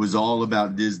was all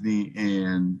about Disney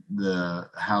and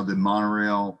how the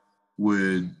monorail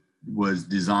was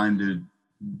designed to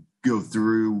go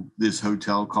through this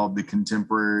hotel called the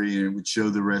Contemporary, and it would show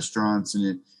the restaurants, and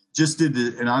it just did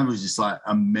it. And I was just like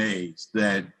amazed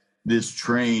that this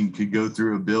train could go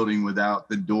through a building without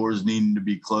the doors needing to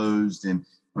be closed. And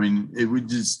I mean, it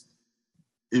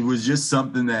was just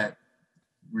something that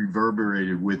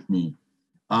reverberated with me.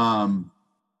 And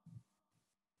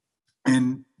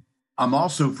I'm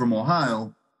also from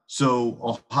Ohio. So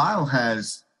Ohio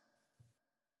has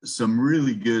some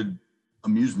really good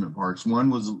amusement parks.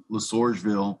 One was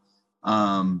LaSourceville.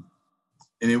 And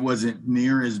it wasn't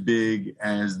near as big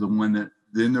as the one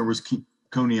then there was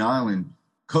Coney Island.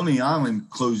 Coney Island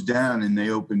closed down and they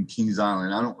opened Kings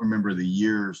Island. I don't remember the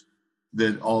years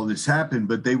that all this happened,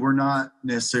 but they were not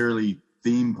necessarily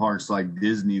theme parks like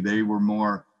Disney. They were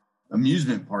more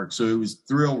amusement parks. So it was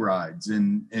thrill rides.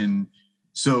 And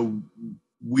so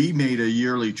we made a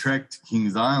yearly trek to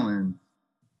Kings Island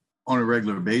on a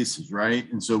regular basis, right?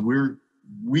 And so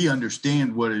we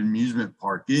understand what an amusement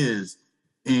park is.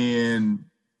 And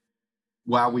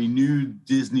while we knew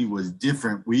Disney was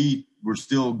different, we were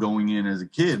still going in as a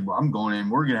kid. Well, I'm going in,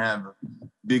 we're going to have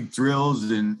big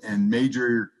thrills and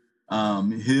major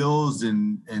hills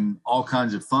and all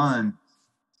kinds of fun.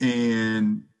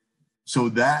 And so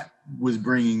that was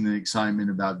bringing the excitement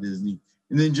about Disney.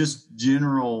 And then just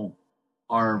general,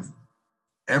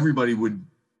 everybody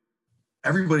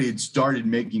had started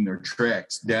making their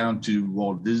treks down to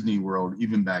Walt Disney World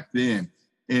even back then.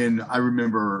 And I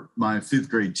remember my 5th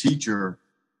grade teacher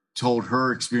told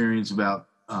her experience about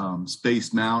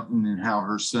Space Mountain and how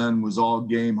her son was all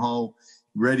game ho,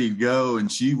 ready to go.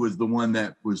 And she was the one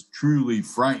that was truly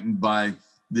frightened by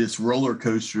this roller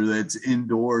coaster that's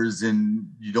indoors and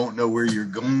you don't know where you're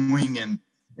going.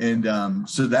 And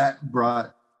so that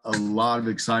brought a lot of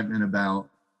excitement about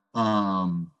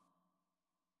going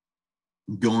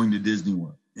to Disney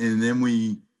World. And then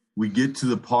we get to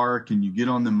the park and you get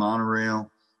on the monorail,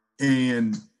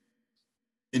 and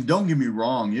don't get me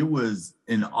wrong, it was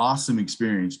an awesome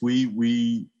experience.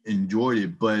 We enjoyed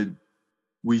it, but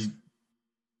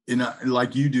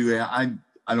like you do, I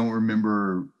don't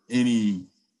remember any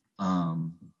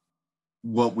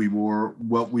what we wore,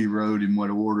 what we rode in what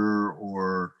order,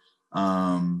 or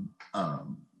and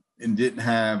didn't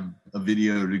have a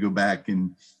video to go back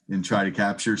and try to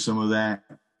capture some of that.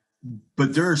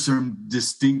 But there are some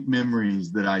distinct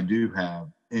memories that I do have.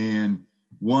 And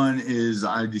one is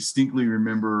I distinctly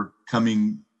remember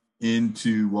coming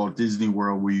into Walt Disney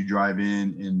World where you drive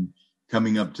in and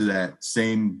coming up to that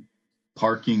same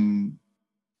parking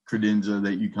credenza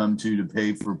that you come to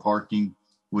pay for parking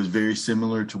was very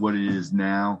similar to what it is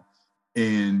now.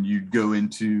 And you'd go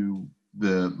into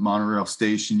the monorail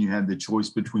station. You had the choice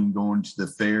between going to the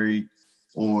ferry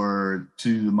or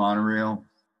to the monorail.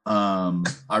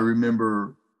 I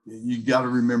remember, you got to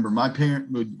remember, my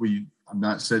parent, I've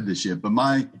not said this yet, but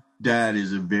my dad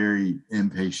is a very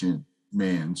impatient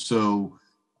man. So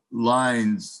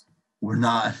lines were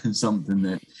not something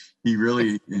that he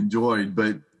really enjoyed,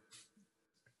 but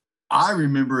I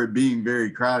remember it being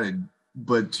very crowded.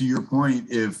 But to your point,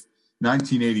 if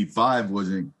 1985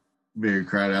 wasn't very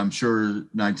crowded, I'm sure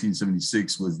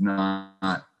 1976 was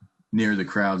not near the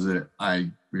crowds that I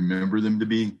remember them to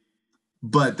be.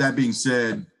 But that being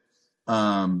said,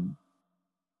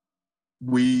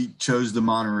 we chose the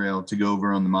monorail to go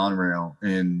over on the monorail.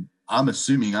 And I'm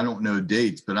assuming, I don't know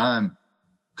dates, but I'm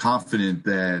confident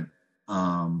that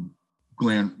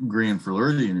Grand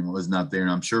Floridian was not there.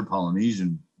 And I'm sure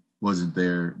Polynesian wasn't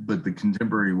there, but the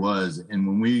Contemporary was. And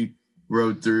when we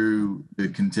rode through the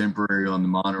Contemporary on the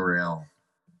monorail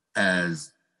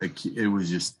as a kid, it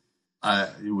was just,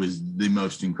 it was the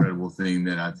most incredible thing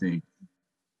that I think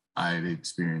I had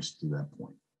experienced to that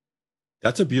point.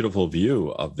 That's a beautiful view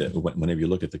of it. Whenever you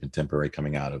look at the Contemporary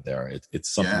coming out of there, it's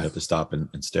something you have to stop and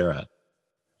stare at.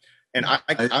 And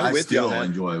I'm with you on that. I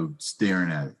enjoy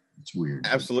staring at it. It's weird.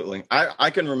 Absolutely. I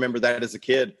can remember that as a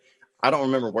kid. I don't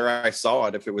remember where I saw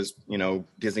it, if it was,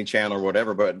 Disney Channel or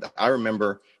whatever, but I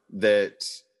remember that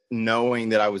knowing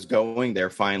that I was going there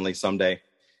finally someday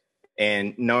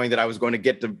and knowing that I was going to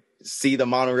get to see the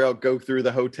monorail go through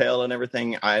the hotel and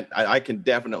everything. I can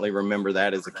definitely remember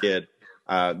that as a kid,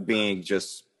 being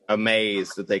just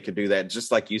amazed that they could do that.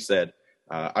 Just like you said,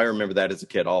 I remember that as a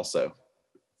kid also.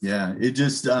 Yeah, it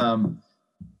just,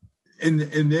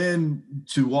 and then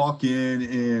to walk in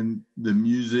and the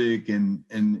music and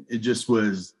it just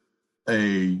was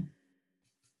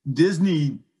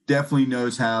Disney definitely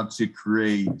knows how to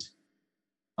create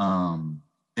an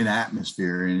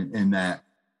atmosphere in that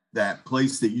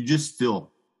place that you just feel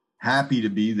happy to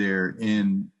be there.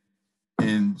 And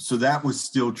so that was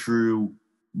still true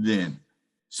then.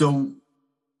 So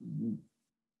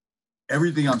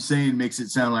everything I'm saying makes it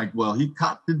sound like, well, he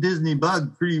caught the Disney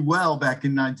bug pretty well back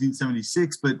in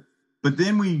 1976, but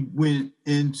then we went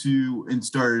into and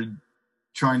started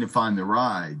trying to find the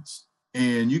rides.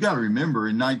 And you got to remember,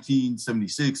 in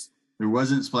 1976, there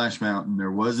wasn't Splash Mountain,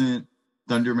 there wasn't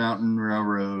Thunder Mountain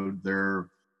Railroad.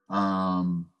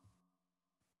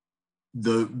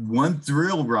 The one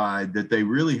thrill ride that they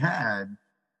really had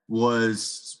was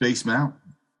Space Mountain.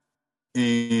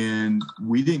 And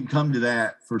we didn't come to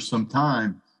that for some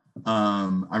time.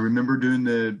 I remember doing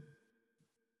the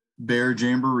Bear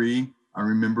Jamboree. I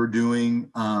remember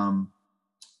doing,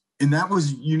 and that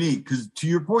was unique because, to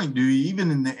your point, Dewey,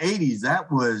 even in the 80s, that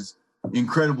was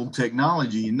incredible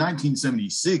technology. In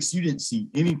 1976, you didn't see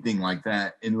anything like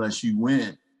that unless you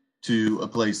went to a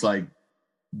place like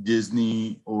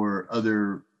Disney or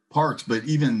other parks. But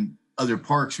even other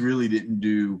parks really didn't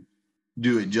do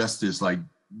it justice like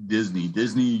Disney.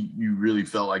 You really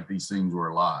felt like these things were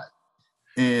alive.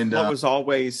 And what was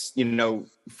always,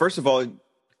 first of all,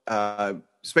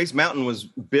 Space Mountain was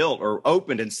built or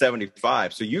opened in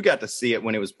 75. So you got to see it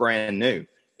when it was brand new.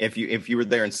 If you were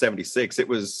there in 76, it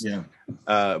was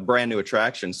a brand new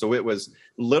attraction. So it was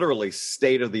literally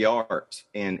state of the art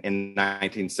in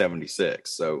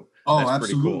 1976. So that's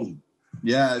absolutely. Pretty cool.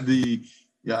 Yeah. The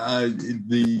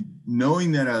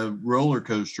knowing that a roller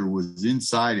coaster was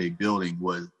inside a building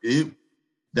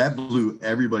that blew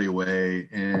everybody away.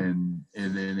 And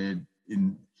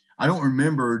I don't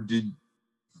remember,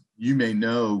 you may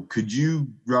know, could you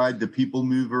ride the People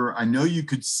Mover? I know you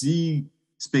could see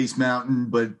Space Mountain,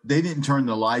 but they didn't turn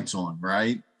the lights on,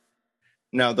 right?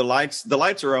 No, the lights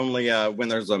are only when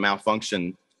there's a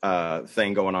malfunction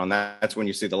thing going on. That's when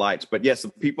you see the lights. But yes, the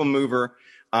People Mover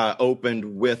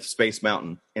opened with Space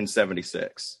Mountain in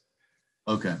 76.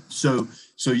 Okay. So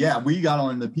yeah, we got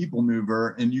on the People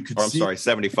Mover and you could see.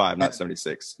 75, not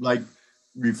 76. Like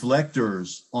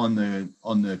reflectors on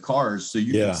the cars. So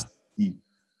you could see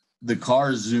the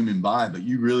cars zooming by, but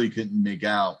you really couldn't make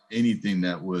out anything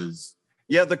that was.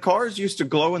 Yeah, the cars used to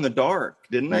glow in the dark,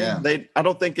 didn't they? Yeah. I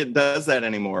don't think it does that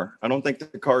anymore. I don't think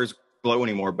the cars glow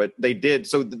anymore, but they did.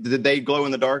 So did they glow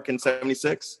in the dark in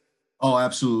 76? Oh,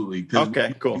 absolutely.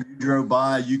 Okay, cool. When you drove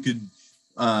by, you could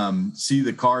see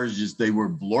the cars they were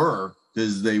blur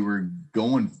because they were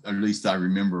going, at least I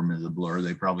remember them as a blur.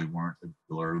 They probably weren't a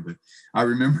blur, but I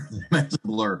remember them as a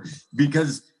blur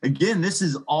because, again, this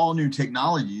is all new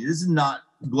technology. This is not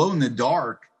glow in the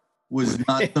dark. Was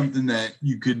not something that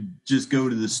you could just go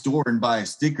to the store and buy a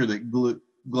sticker that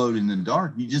glowed in the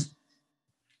dark. You just,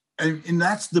 and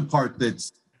that's the part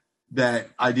that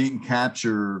I didn't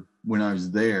capture when I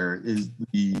was there, is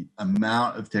the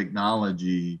amount of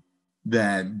technology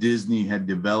that Disney had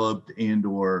developed and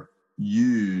or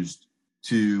used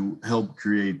to help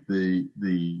create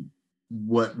the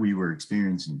what we were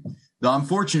experiencing. The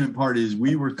unfortunate part is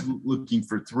we were looking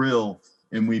for thrill,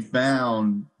 and we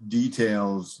found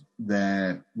details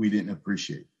that we didn't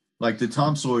appreciate. Like the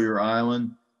Tom Sawyer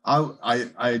Island,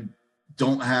 I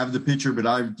don't have the picture, but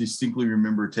I distinctly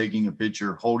remember taking a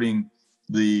picture holding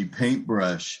the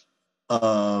paintbrush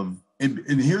of,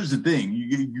 and here's the thing,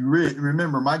 you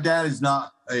remember, my dad is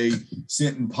not a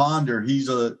sit and ponder. He's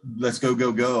a let's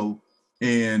go.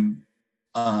 And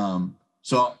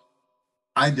so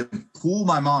I had to pull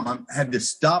my mom. I had to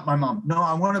stop my mom. No,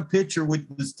 I want a picture with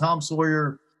this Tom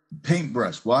Sawyer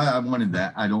paintbrush. Why I wanted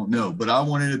that, I don't know. But I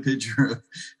wanted a picture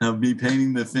of me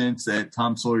painting the fence at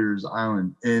Tom Sawyer's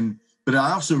Island. But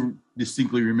I also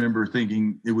distinctly remember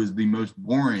thinking it was the most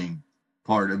boring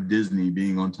part of Disney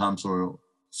being on Tom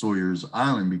Sawyer's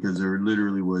Island, because there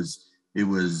literally was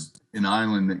an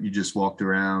island that you just walked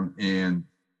around, and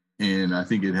I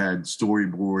think it had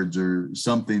storyboards or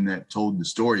something that told the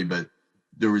story, but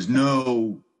there was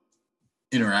no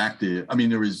interactive. I mean,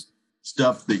 there was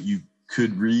stuff that you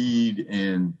could read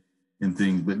and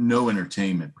things, but no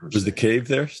entertainment per se. Was the cave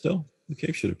there still? The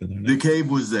cave should have been there. No? The cave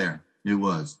was there. It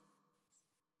was.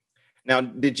 Now,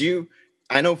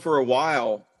 I know for a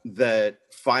while that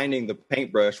finding the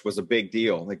paintbrush was a big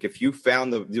deal. Like if you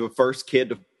found the first kid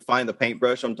to find the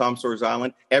paintbrush on Tom Sawyer's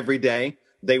Island, every day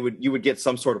you would get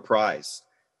some sort of prize.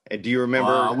 And do you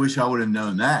remember? I wish I would have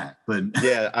known that, but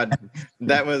yeah,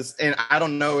 that was, and I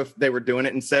don't know if they were doing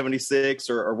it in 76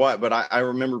 or what, but I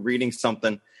remember reading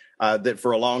something that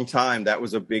for a long time, that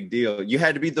was a big deal. You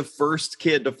had to be the first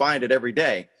kid to find it every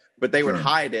day, but they would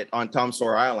hide it on Tom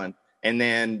Sawyer Island. And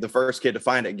then the first kid to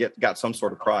find it got some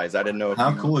sort of prize. I didn't know.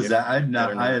 How cool is that? I had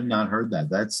not heard that.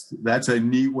 That's a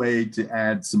neat way to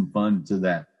add some fun to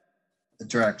that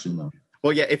attraction, though.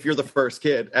 Well, yeah, if you're the first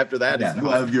kid. After that,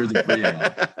 if you're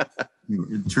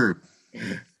the true.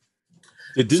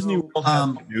 Did Disney World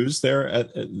have canoes there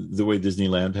at the way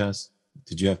Disneyland has?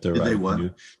 Did you have to ride a canoe?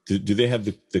 Do they have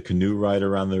the canoe ride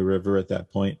around the river at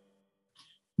that point?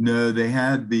 No, they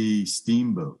had the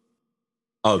steamboat.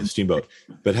 Oh, the steamboat.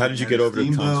 But how did you get over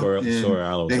to Tom Sawyer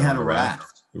Island? They had a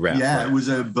raft. Yeah, it was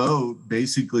a boat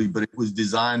basically, but it was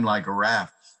designed like a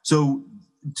raft. So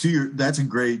that's a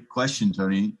great question,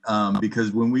 Tony,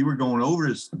 because when we were going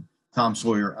over to Tom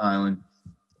Sawyer Island,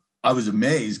 I was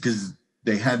amazed because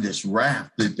they had this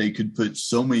raft that they could put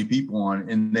so many people on,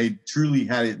 and they truly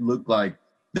had it look like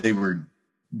they were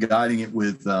guiding it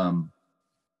with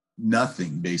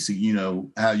nothing, basically. You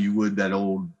know how you would that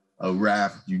old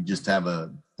raft, you just have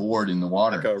a board in the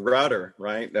water, like a router,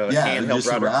 right?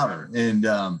 Handheld router.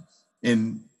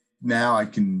 And now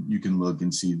you can look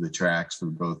and see the tracks for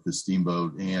both the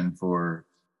steamboat and for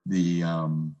the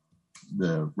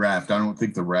raft. I don't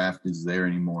think the raft is there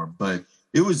anymore, but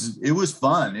it was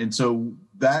fun, and so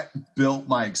that built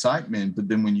my excitement. But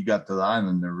then when you got to the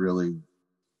island,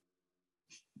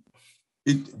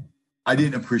 I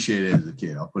didn't appreciate it as a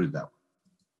kid. I'll put it that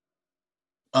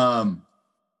way.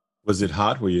 Was it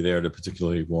hot? Were you there at a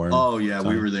particularly warm? Oh yeah, time?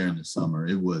 We were there in the summer.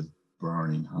 It was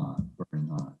burning hot.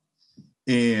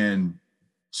 And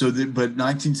so, but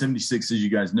 1976, as you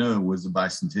guys know, was the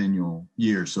bicentennial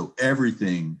year. So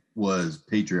everything was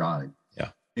patriotic. Yeah.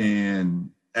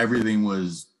 And everything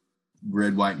was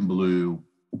red, white, and blue.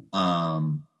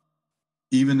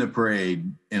 Even the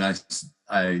parade. And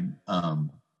I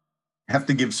have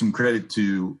to give some credit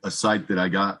to a site that I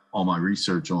got all my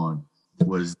research on,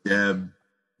 was Deb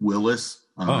Willis.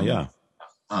 And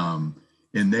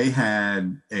they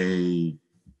had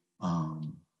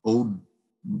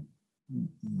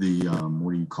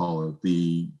what do you call it?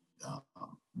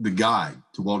 The guide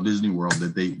to Walt Disney World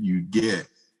that you get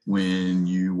when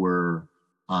you were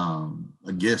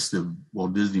a guest of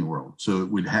Walt Disney World. So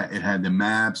it had the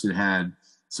maps, it had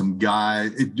some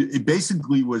guide. It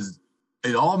basically was.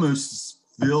 It almost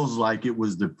feels like it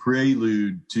was the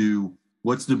prelude to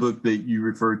what's the book that you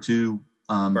refer to?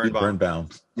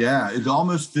 Burnbound. Yeah, it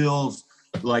almost feels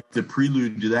like the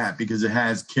prelude to that because it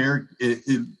has character.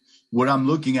 What I'm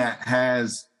looking at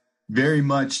has very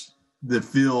much the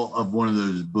feel of one of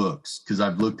those books because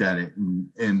I've looked at it,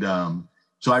 and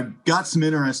so I got some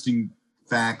interesting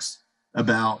facts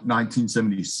about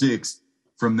 1976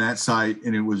 from that site,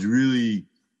 and it was really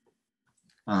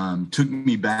took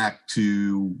me back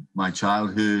to my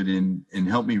childhood and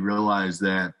helped me realize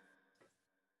that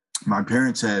my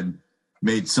parents had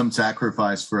made some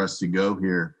sacrifice for us to go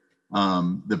here.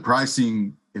 The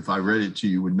pricing, if I read it to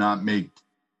you, would not make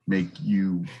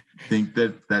you think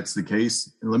that that's the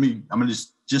case. I'm going to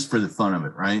just for the fun of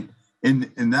it. Right.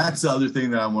 And that's the other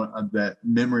thing that I want, that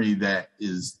memory that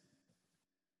is.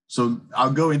 So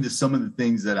I'll go into some of the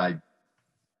things that I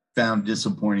found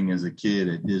disappointing as a kid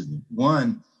at Disney.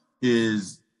 One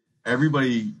is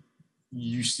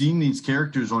you've seen these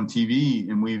characters on TV,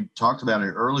 and we've talked about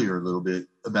it earlier a little bit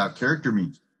about character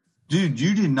meets. Dude,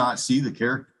 you did not see the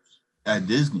characters at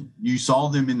Disney. You saw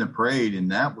them in the parade,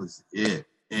 and that was it.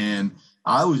 And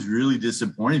I was really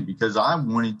disappointed because I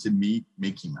wanted to meet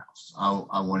Mickey Mouse.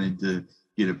 I wanted to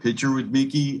get a picture with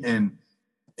Mickey. And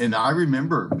I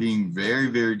remember being very,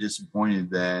 very disappointed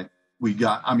that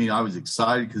I was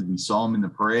excited because we saw him in the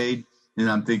parade. And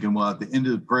I'm thinking, well, at the end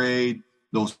of the parade,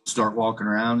 they'll start walking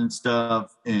around and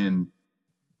stuff. And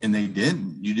they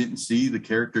didn't. You didn't see the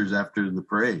characters after the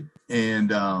parade.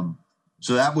 And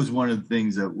so that was one of the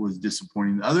things that was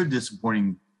disappointing. The other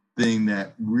disappointing thing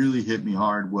that really hit me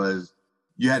hard was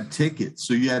you had tickets.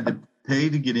 So you had to pay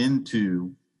to get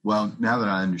into, well, now that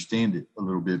I understand it a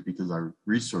little bit because I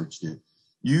researched it,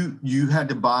 you had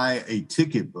to buy a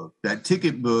ticket book. That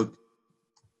ticket book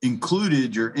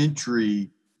included your entry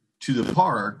to the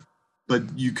park, but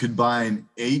you could buy an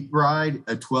 8 ride,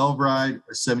 a 12 ride,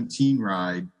 a 17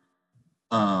 ride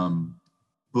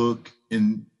book.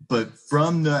 But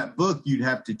from that book, you'd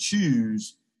have to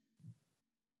choose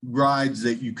rides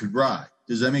that you could ride.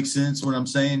 Does that make sense what I'm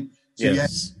saying? So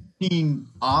yes. You had 17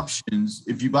 options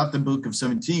if you bought the book of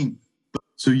 17.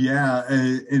 So yeah,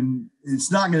 and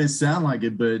it's not going to sound like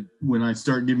it, but when I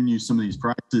start giving you some of these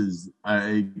prices,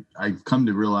 I've come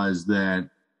to realize that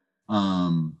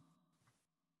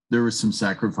there was some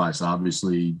sacrifice.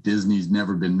 Obviously, Disney's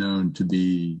never been known to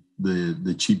be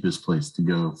the cheapest place to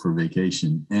go for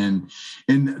vacation. And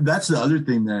that's the other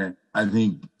thing that I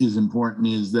think is important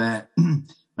is that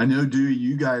I know, Dewey,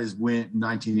 you guys went in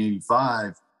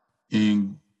 1985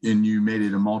 and you made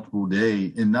it a multiple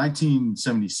day. In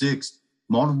 1976,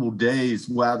 multiple days,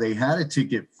 while they had a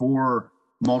ticket for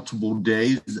multiple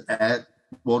days at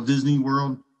Walt Disney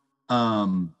World,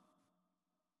 that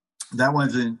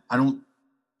wasn't,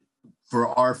 for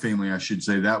our family, I should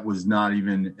say, that was not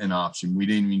even an option. We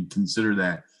didn't even consider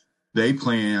that. They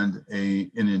planned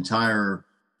an entire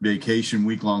vacation,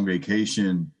 week-long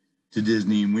vacation to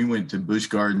Disney, and we went to Busch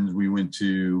Gardens, we went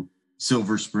to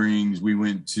Silver Springs, we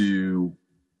went to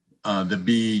the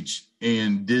beach,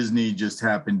 and Disney just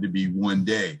happened to be one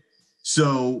day.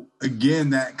 So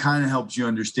again, that kind of helps you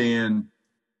understand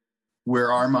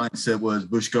where our mindset was.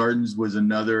 Busch Gardens was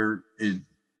another,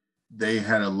 they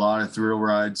had a lot of thrill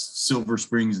rides. Silver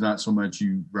Springs, not so much.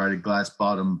 You ride a glass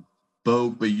bottom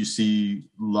boat, but you see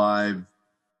live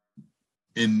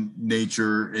in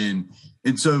nature. And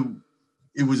so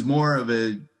it was more of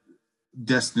a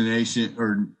destination,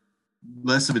 or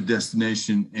less of a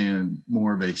destination and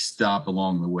more of a stop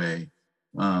along the way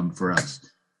for us.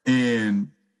 And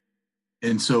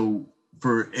so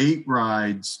for 8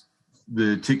 rides,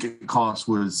 the ticket cost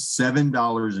was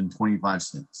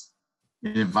 $7.25.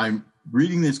 And if I'm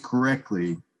reading this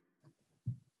correctly,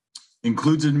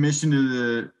 includes admission to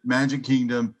the Magic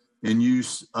Kingdom and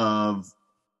use of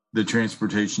the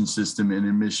transportation system and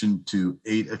admission to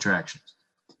 8 attractions.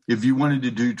 If you wanted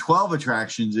to do 12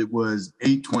 attractions, it was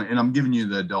 $8.20, and I'm giving you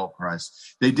the adult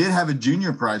price. They did have a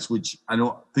junior price, which I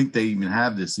don't think they even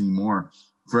have this anymore.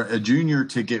 For a junior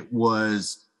ticket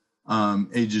was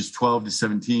ages 12 to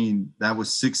 17. That was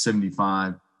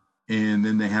 $6.75, and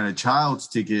then they had a child's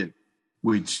ticket,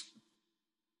 which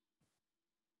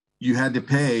you had to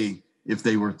pay if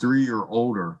they were 3 or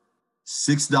older,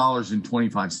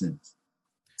 $6.25.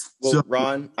 Well, So,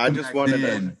 Ron, I just wanted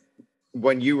to,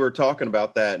 when you were talking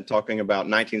about that and talking about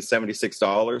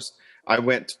 $1976, I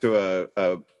went to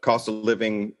a cost of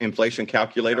living inflation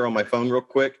calculator on my phone real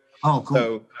quick. Oh, cool.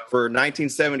 So for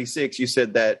 1976, you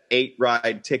said that 8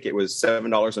 ride ticket was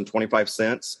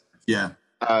 $7.25. Yeah.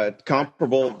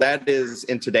 Comparable, that is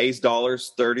in today's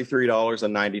dollars,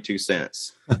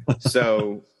 $33.92.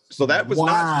 So that was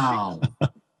not cheap.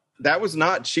 That was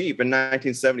not cheap in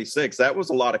 1976. That was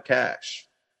a lot of cash.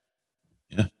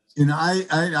 Yeah. And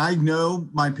I know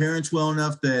my parents well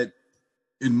enough that,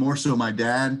 and more so my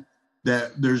dad,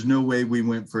 that there's no way we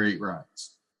went for 8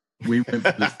 rides. We went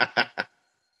for this,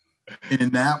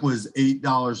 and that was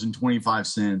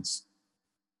 $8.25.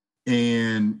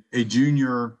 And a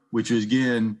junior, which we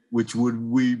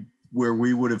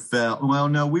would have felt, well,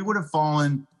 no, we would have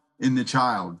fallen in the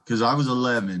child because I was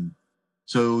 11.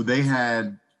 So they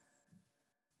would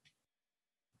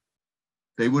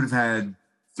have had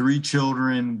 3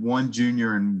 children, 1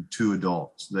 junior, and 2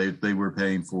 adults they were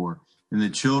paying for. And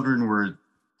the children were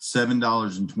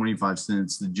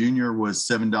 $7.25. The junior was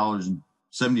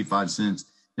 $7.75,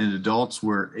 and adults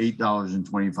were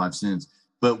 $8.25.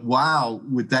 But wow,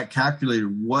 with that calculator,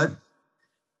 what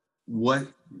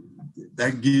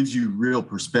that gives you real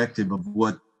perspective of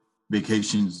what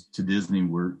vacations to Disney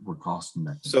were costing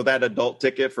back then. So that adult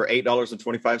ticket for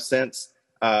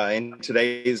 $8.25 in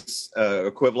today's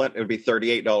equivalent, it would be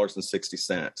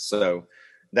 $38.60. So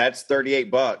that's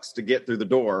 $38 to get through the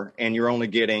door, and you're only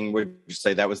getting, would you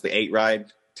say that was the 8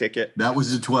 ride ticket? That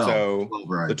was the 12. So 12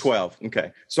 rides. The 12.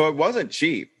 Okay. So it wasn't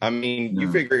cheap. I mean, No.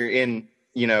 You figure in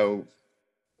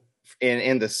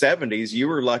the 70s, you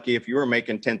were lucky if you were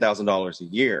making $10,000 a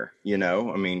year,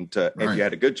 I mean, if you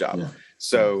had a good job. Yeah.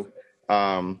 So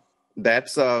that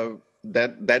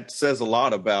says a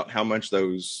lot about how much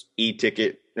those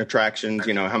e-ticket attractions,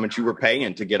 how much you were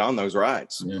paying to get on those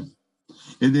rides. Yeah.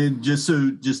 And then just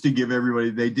to give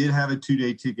everybody, they did have a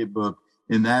 2-day ticket book,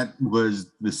 and that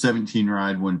was the 17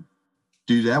 ride one.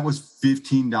 Dude, that was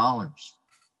 $15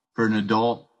 for an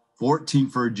adult, 14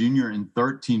 for a junior, and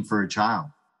 13 for a child.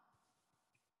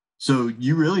 So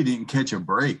you really didn't catch a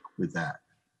break with that.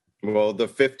 Well, the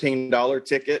 $15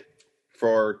 ticket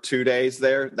for 2 days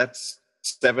there, that's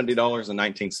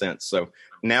 $70.19. So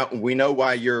now we know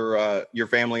why your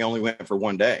family only went for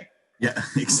 1 day. Yeah,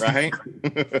 exactly.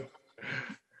 Right?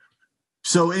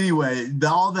 So anyway,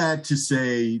 all that to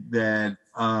say that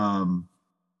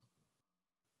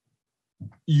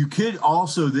you could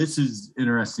also, this is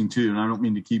interesting too, and I don't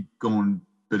mean to keep going,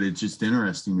 but it's just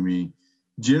interesting to me.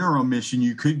 General admission,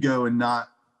 you could go and not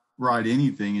ride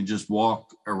anything and just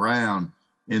walk around,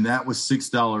 and that was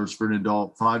 $6 for an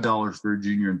adult, $5 for a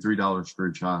junior, and $3 for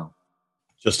a child.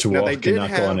 Just to walk and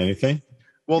not go on anything?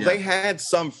 Well, Yeah. they had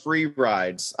some free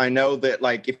rides. I know that,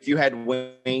 like, if you had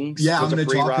wings, Yeah, I'm was a going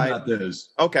to free talk ride. about those.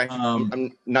 Okay,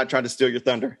 I'm not trying to steal your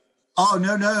thunder. Oh,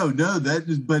 no. That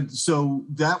is, but so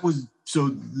that was,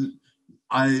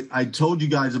 I told you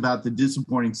guys about the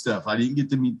disappointing stuff. I didn't get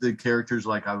to meet the characters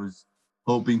like I was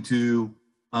hoping to.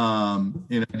 And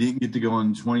I didn't get to go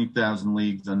on 20,000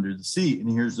 Leagues Under the Sea.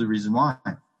 And here's the reason why.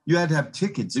 You had to have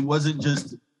tickets. It wasn't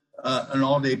just an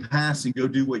all-day pass and go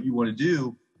do what you want to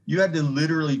do. You had to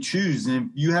literally choose. And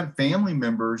if you had family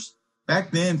members, back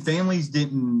then, families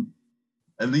didn't,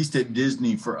 at least at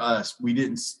Disney for us, we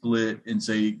didn't split and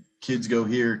say kids go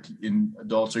here and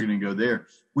adults are going to go there.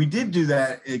 We did do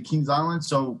that at Kings Island.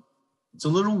 So it's a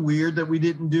little weird that we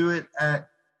didn't do it at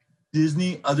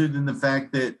Disney, other than the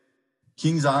fact that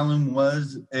Kings Island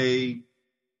was a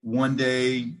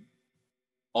one-day,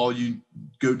 all you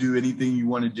go do anything you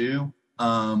want to do,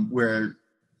 where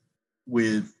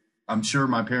with, I'm sure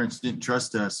my parents didn't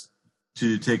trust us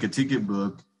to take a ticket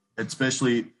book,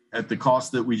 especially at the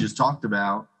cost that we just talked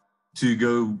about, to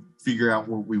go figure out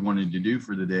what we wanted to do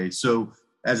for the day. So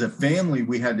as a family,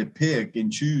 we had to pick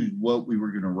and choose what we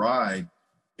were going to ride,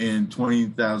 and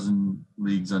 20,000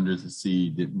 Leagues Under the Sea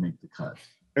didn't make the cut.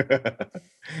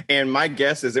 And my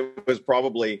guess is it was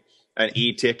probably an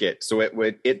e-ticket, so it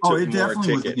took more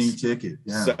definitely tickets. was an e-ticket.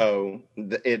 Yeah. So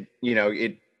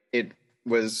it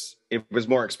was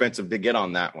more expensive to get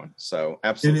on that one. So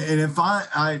absolutely. And if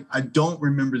I don't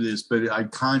remember this, but I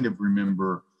kind of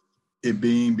remember it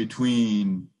being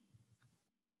between.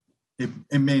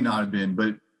 It may not have been,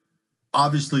 but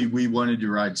obviously we wanted to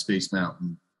ride Space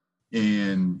Mountain,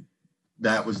 and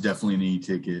that was definitely an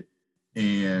e-ticket.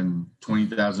 And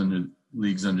 20,000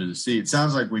 Leagues Under the Sea. It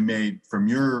sounds like we made, from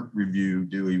your review,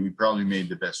 Dewey, we probably made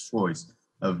the best choice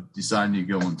of deciding to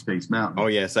go on Space Mountain. Oh,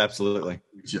 yes, absolutely.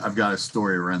 I've got a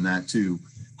story around that, too.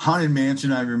 Haunted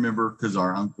Mansion, I remember, because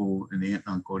our uncle and aunt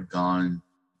and uncle had gone,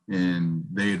 and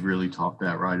they had really talked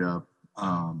that ride up,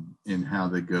 and how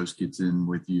the ghost gets in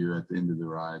with you at the end of the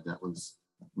ride. That was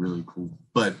really cool.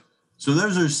 But so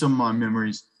those are some of my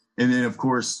memories. And then, of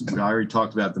course, I already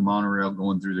talked about the monorail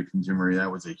going through the Contemporary.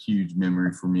 That was a huge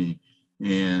memory for me,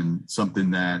 and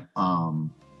something that I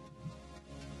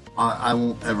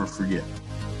won't ever forget.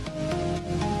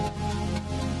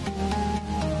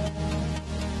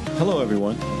 Hello,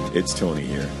 everyone. It's Tony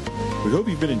here. We hope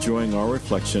you've been enjoying our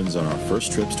reflections on our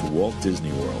first trips to Walt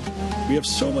Disney World. We have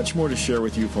so much more to share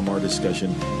with you from our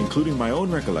discussion, including my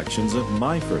own recollections of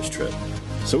my first trip.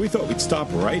 So we thought we'd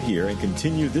stop right here and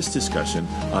continue this discussion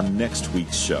on next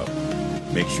week's show.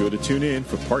 Make sure to tune in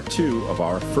for part 2 of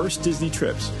our first Disney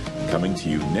trips, coming to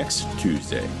you next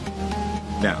Tuesday.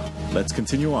 Now, let's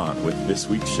continue on with this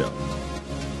week's show.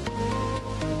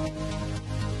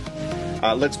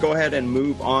 Let's go ahead and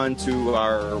move on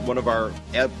to one of our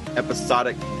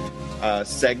episodic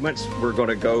segments. We're going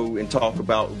to go and talk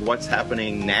about what's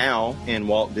happening now in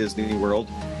Walt Disney World.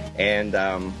 And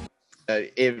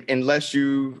unless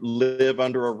you live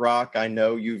under a rock, I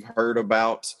know you've heard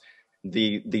about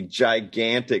the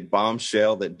gigantic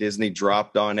bombshell that Disney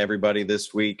dropped on everybody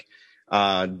this week.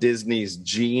 Disney's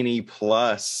Genie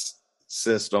Plus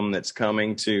system that's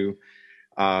coming to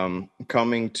a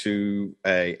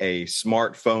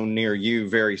smartphone near you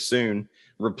very soon,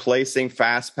 replacing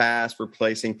FastPass,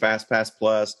 replacing FastPass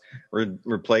Plus,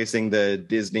 replacing the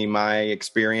Disney My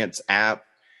Experience app.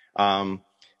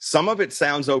 Some of it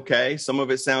sounds okay. Some of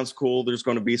it sounds cool. There's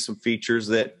going to be some features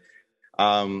that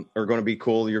are going to be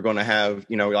cool. You're going to have,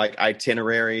 like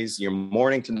itineraries, your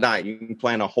morning to night. You can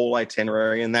plan a whole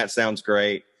itinerary, and that sounds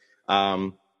great.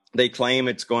 They claim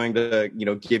it's going to,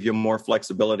 give you more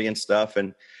flexibility and stuff.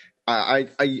 And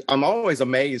I'm always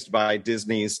amazed by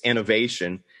Disney's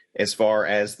innovation as far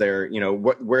as their,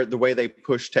 where the way they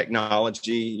push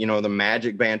technology. The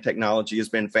Magic Band technology has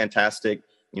been fantastic.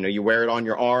 You wear it on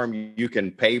your arm. You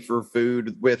can pay for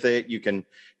food with it. You can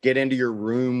get into your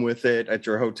room with it at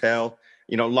your hotel.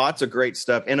 Lots of great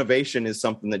stuff. Innovation is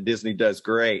something that Disney does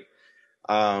great.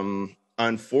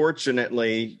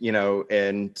 Unfortunately,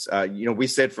 we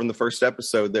said from the first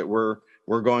episode that we're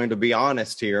going to be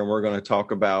honest here, and we're going to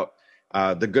talk about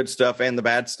the good stuff and the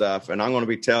bad stuff. And I'm going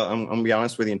to be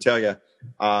honest with you and tell you,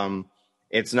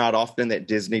 it's not often that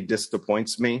Disney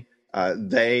disappoints me.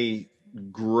 They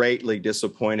greatly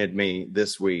disappointed me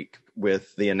this week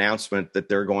with the announcement that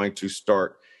they're going to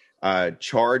start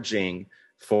charging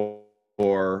for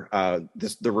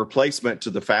the replacement to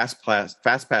the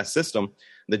FastPass system.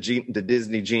 The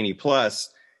Disney Genie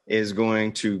Plus is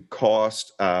going to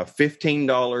cost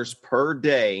 $15 per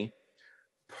day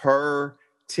per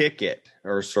ticket,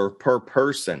 or per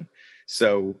person.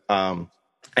 So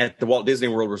at the Walt Disney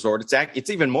World Resort. It's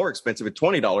even more expensive at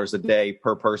 $20 a day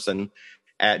per person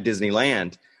at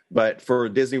Disneyland. But for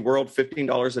Disney World,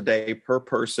 $15 a day per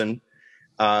person.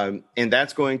 And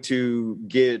that's going to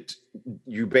get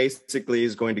you basically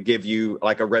is going to give you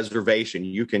like a reservation.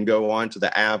 You can go on to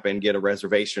the app and get a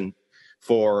reservation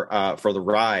for the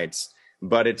rides,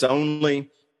 but it's only,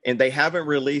 and they haven't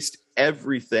released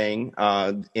everything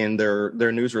in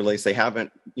their news release. They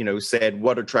haven't, said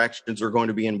what attractions are going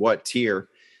to be in what tier,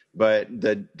 but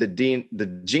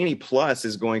the Genie Plus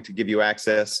is going to give you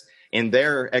access in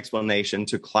their explanation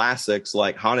to classics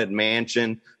like Haunted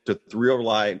Mansion, to thrill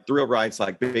rides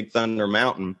like Big Thunder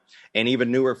Mountain, and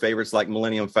even newer favorites like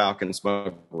Millennium Falcon,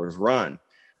 Smuggler's Run.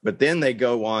 But then they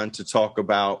go on to talk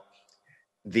about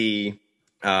the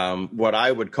what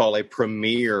I would call a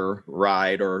premier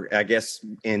ride, or I guess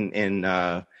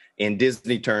in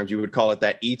Disney terms, you would call it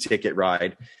that e-ticket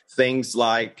ride. Things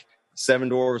like Seven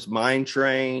Dwarfs Mine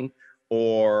Train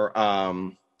or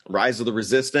Rise of the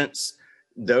Resistance.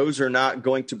 Those are not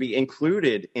going to be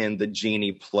included in the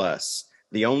Genie Plus.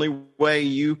 The only way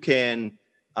you can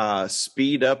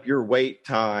speed up your wait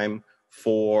time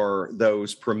for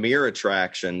those premier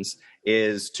attractions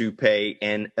is to pay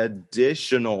an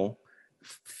additional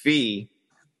fee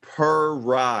per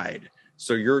ride.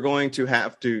 So you're going to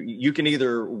have to, you can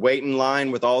either wait in line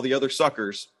with all the other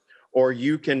suckers, or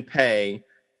you can pay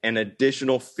an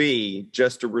additional fee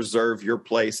just to reserve your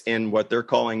place in what they're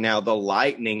calling now the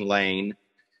Lightning Lane,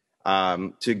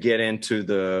 to get into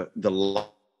the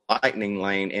Lightning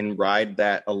Lane and ride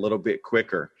that a little bit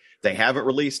quicker. They haven't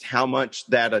released how much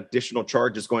that additional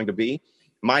charge is going to be.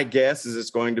 My guess is it's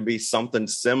going to be something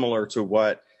similar to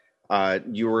what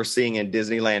you were seeing in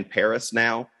Disneyland Paris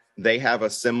now. They have a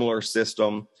similar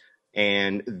system,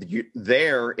 and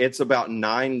there it's about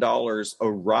 $9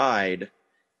 a ride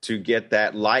to get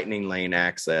that Lightning Lane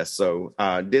access. So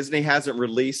Disney hasn't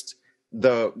released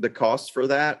the cost for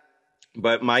that,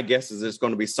 but my guess is it's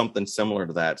going to be something similar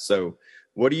to that. So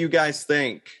what do you guys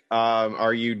think?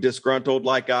 Are you disgruntled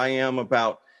like I am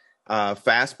about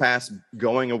Fast Pass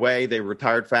going away? They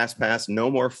retired Fast Pass. No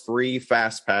more free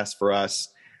Fast Pass for us.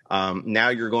 Now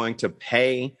you're going to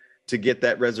pay to get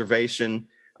that reservation,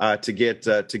 to get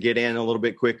in a little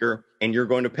bit quicker, and you're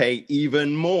going to pay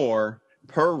even more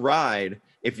per ride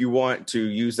if you want to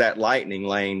use that Lightning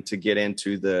Lane to get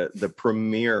into the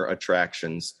premier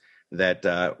attractions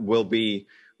that will be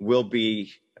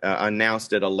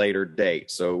announced at a later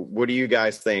date. So what do you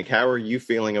guys think? How are you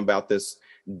feeling about this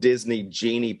Disney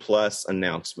Genie Plus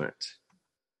announcement?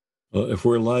 Well, if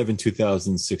we're live in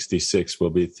 2066, we'll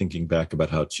be thinking back about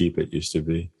how cheap it used to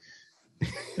be.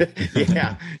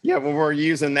 yeah. When we're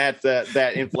using that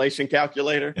inflation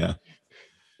calculator. Yeah.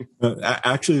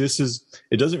 Actually,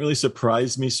 it doesn't really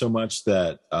surprise me so much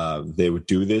that they would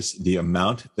do this. The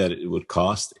amount that it would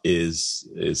cost is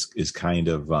kind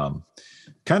of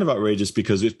outrageous,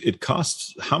 because it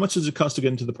costs. How much does it cost to get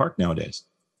into the park nowadays?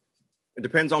 It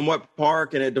depends on what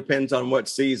park, and it depends on what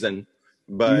season.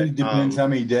 But it depends how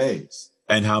many days.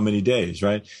 And how many days,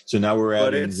 right? So now we're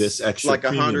adding this extra like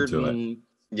premium to it.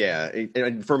 Yeah,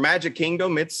 for Magic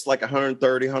Kingdom, it's like $130,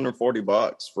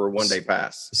 $140 for a one-day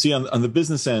pass. See, on the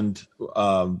business end,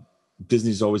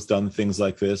 Disney's always done things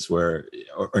like this, where,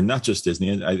 or not just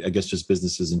Disney, I guess just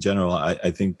businesses in general.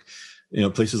 I think,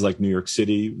 places like New York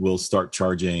City will start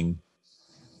charging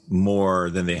more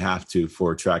than they have to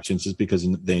for attractions, just because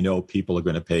they know people are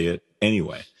going to pay it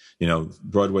anyway.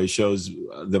 Broadway shows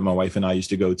that my wife and I used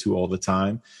to go to all the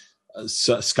time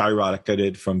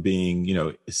skyrocketed from being,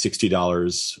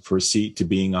 $60 for a seat to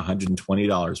being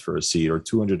 $120 for a seat, or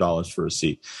 $200 for a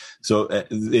seat. So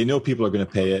they know people are going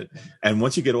to pay it. And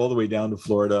once you get all the way down to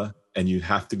Florida and you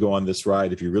have to go on this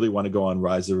ride, if you really want to go on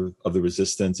Rise of the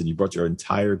Resistance and you brought your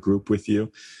entire group with you,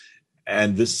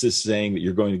 and this is saying that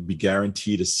you're going to be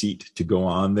guaranteed a seat to go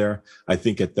on there, I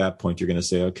think at that point you're going to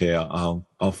say, okay, I'll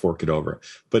fork it over.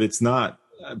 But it's not,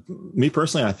 me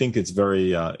personally, I think it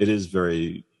is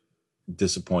very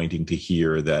disappointing to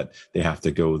hear that they have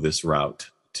to go this route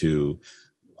to,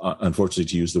 unfortunately,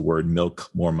 to use the word, milk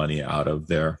more money out of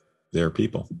their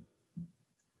people.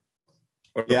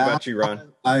 What about you,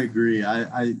 Ron? I agree.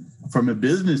 I from a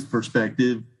business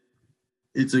perspective,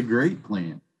 it's a great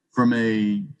plan. From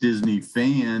a Disney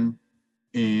fan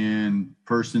and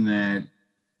person that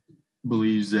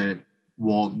believes that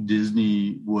Walt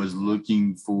Disney was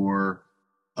looking for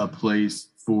a place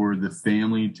for the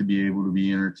family to be able to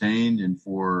be entertained, and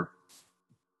for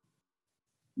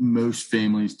most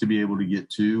families to be able to get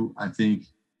to, I think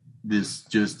this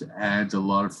just adds a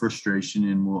lot of frustration,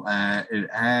 and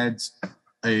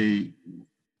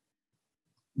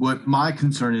what my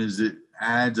concern is, that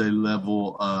adds a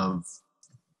level of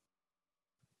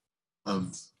I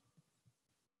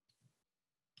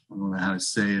don't know how to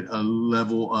say it, a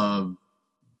level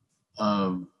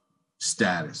of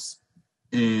status.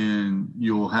 And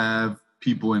you'll have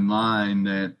people in line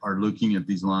that are looking at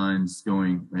these lines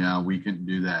going, yeah, we couldn't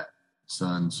do that,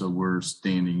 son. So we're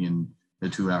standing in a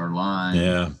 2-hour line.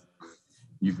 Yeah.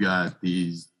 You've got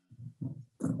these,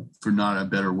 for not a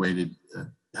better way to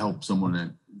help someone,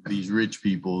 that these rich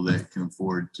people that can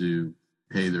afford to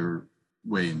pay their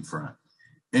way in front.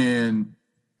 And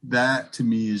that to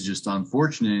me is just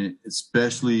unfortunate,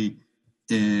 especially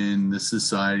in the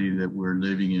society that we're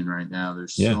living in right now.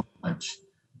 There's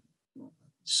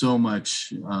so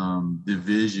much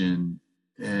division,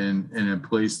 and a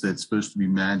place that's supposed to be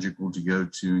magical to go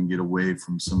to and get away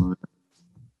from some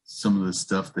of the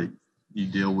stuff that you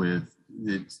deal with.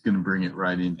 It's going to bring it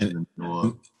right into the middle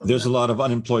of there's a lot of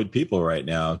unemployed people right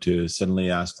now. To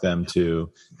suddenly ask them to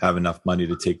have enough money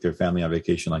to take their family on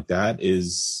vacation like that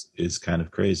is kind of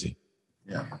crazy.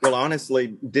 Yeah. Well,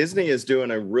 honestly, Disney is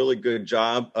doing a really good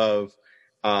job of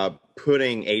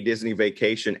putting a Disney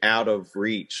vacation out of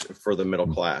reach for the middle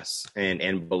class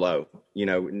and below. You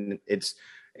know,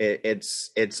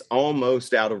 it's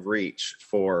almost out of reach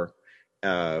for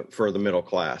the middle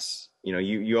class. You know,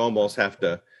 you almost have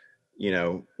to, you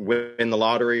know, win the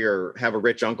lottery or have a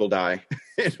rich uncle die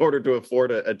in order to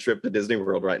afford a trip to Disney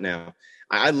World right now.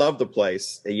 I love the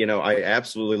place. You know, I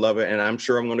absolutely love it. And I'm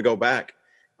sure I'm going to go back.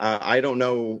 I don't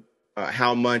know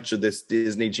how much of this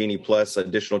Disney Genie Plus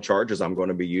additional charges I'm going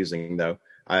to be using, though.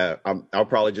 I'll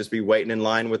probably just be waiting in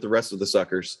line with the rest of the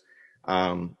suckers.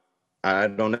 I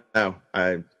don't know.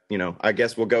 I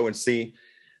guess we'll go and see,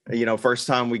 you know, first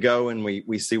time we go and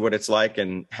we see what it's like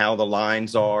and how the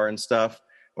lines are and stuff.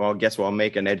 Well, I guess we'll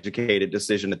make an educated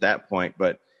decision at that point.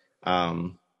 But,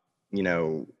 you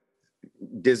know,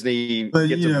 Disney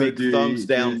gets a big thumbs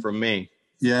down from me.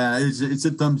 Yeah, it's a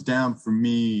thumbs down for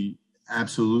me.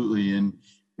 Absolutely. And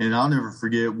I'll never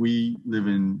forget, we live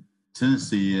in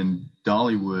Tennessee, and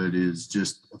Dollywood is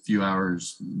just a few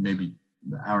hours, maybe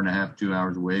an hour and a half, 2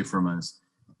 hours away from us.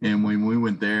 And when we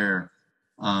went there,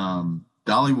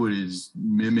 Dollywood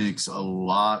mimics a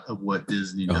lot of what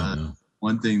Disney does. No.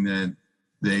 One thing that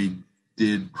they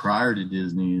did prior to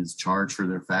Disney is charge for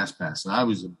their fast pass. And I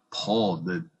was appalled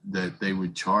that they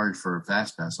would charge for a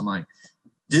fast pass. I'm like,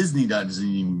 Disney doesn't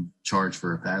even charge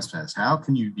for a fast pass. How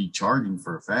can you be charging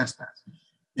for a fast pass?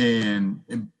 And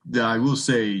I will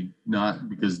say, not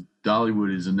because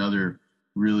Dollywood is another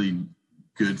really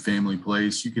good family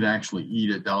place. You could actually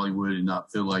eat at Dollywood and not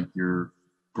feel like you're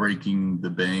breaking the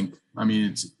bank. I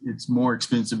mean, it's more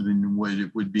expensive than what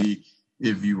it would be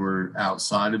if you were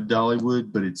outside of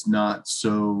Dollywood, but it's not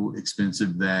so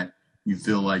expensive that you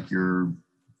feel like you're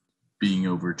being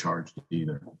overcharged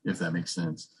either, if that makes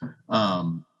sense.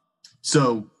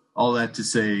 So all that to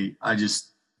say,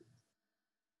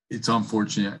 it's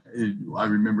unfortunate. I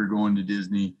remember going to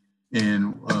Disney,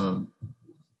 and on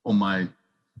my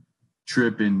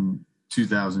trip in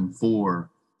 2004,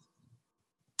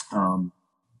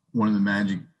 one of the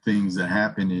magic things that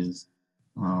happened is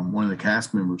one of the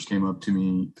cast members came up to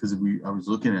me because I was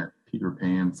looking at Peter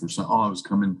Pan I was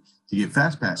coming to get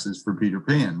fast passes for Peter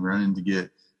Pan, running to get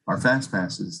our fast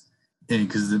passes, and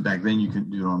because back then you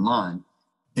couldn't do it online.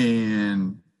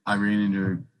 And I ran into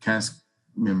a cast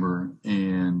member,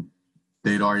 and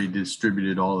they'd already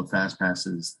distributed all the fast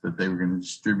passes that they were going to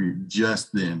distribute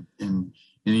just then. And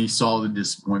he saw the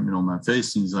disappointment on my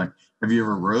face, and he's like, "Have you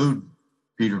ever rode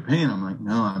Peter Pan?" I'm like,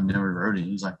 "No, I've never rode it."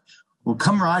 He's like, "Well,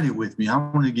 come ride it with me. I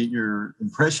want to get your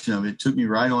impression of it." Took me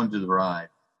right onto the ride.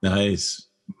 Nice.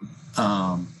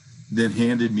 Then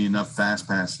handed me enough fast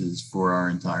passes for our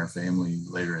entire family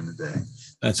later in the day.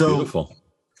 That's beautiful.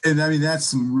 And I mean, that's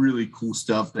some really cool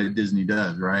stuff that Disney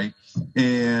does, right?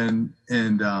 And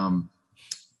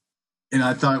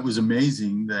I thought it was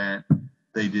amazing that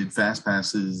they did fast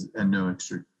passes at no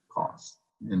extra cost.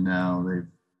 And now they've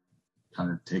kind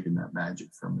of taken that magic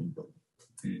from me. But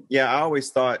yeah, I always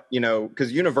thought, you know,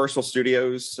 because Universal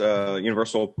Studios,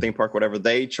 Universal theme park, whatever,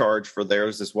 they charge for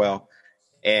theirs as well.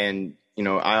 And, you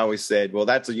know, I always said, well,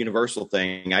 that's a Universal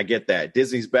thing. I get that.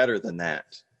 Disney's better than that.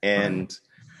 And,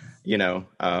 you know,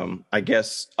 I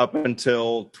guess up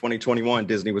until 2021,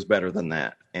 Disney was better than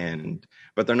that.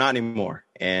 But they're not anymore.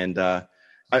 And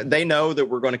they know that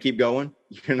we're going to keep going.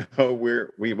 You know,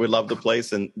 we love the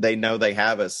place, and they know they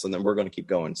have us, and then we're going to keep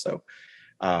going. So,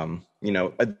 you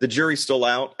know, the jury's still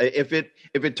out. If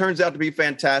it turns out to be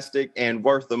fantastic and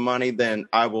worth the money, then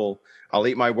I'll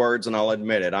eat my words and I'll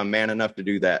admit it. I'm man enough to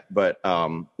do that. But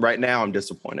right now I'm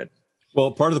disappointed.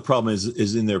 Well, part of the problem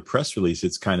is in their press release,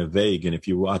 it's kind of vague. And if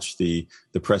you watch the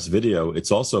press video,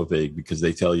 it's also vague because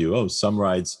they tell you, oh, some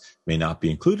rides may not be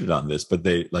included on this, but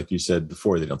they, like you said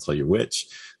before, they don't tell you which.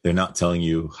 They're not telling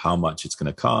you how much it's going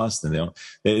to cost. And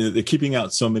they're keeping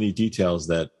out so many details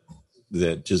that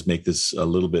just make this a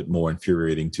little bit more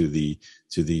infuriating to the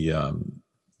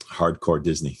hardcore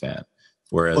Disney fan.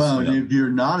 Whereas, if you're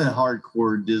not a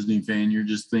hardcore Disney fan, you're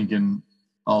just thinking,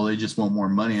 oh, they just want more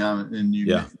money. I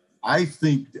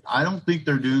don't think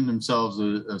they're doing themselves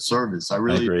a service. I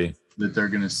really agree that they're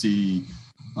going to see.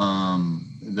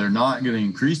 They're not going to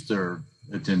increase their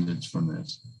attendance from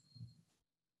this.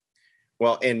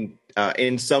 Well,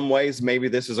 in some ways, maybe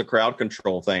this is a crowd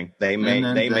control thing. They may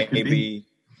be,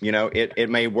 it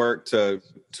may work to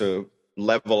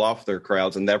level off their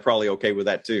crowds, and they're probably okay with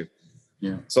that too.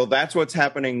 Yeah. So that's what's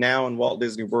happening now in Walt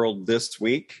Disney World this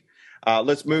week.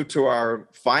 Let's move to our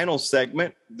final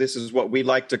segment. This is what we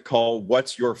like to call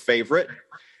What's Your Favorite?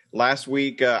 Last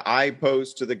week, I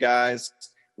posed to the guys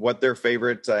what their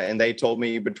favorite, and they told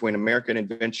me between American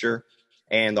Adventure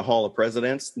and the Hall of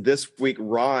Presidents. This week,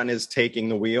 Ron is taking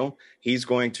the wheel. He's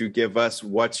going to give us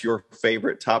what's your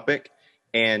favorite topic,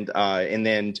 and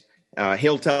then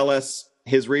he'll tell us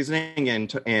his reasoning,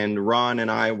 and Ron and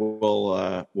I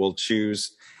will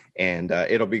choose, and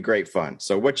it'll be great fun.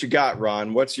 So what you got,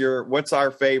 Ron? What's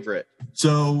our favorite?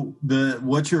 So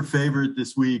what's your favorite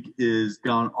this week is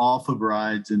gone off of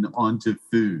rides and onto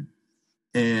food.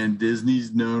 And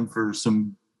Disney's known for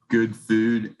some good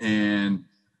food, and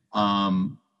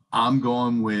I'm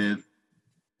going with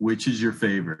which is your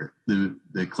favorite,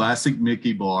 the classic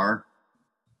Mickey bar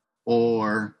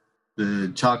or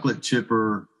the chocolate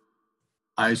chipper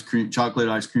chocolate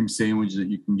ice cream sandwich that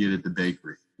you can get at the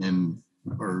bakery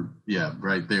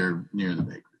right there near the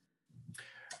bakery.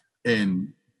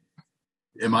 And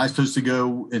am I supposed to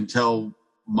go and tell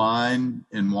mine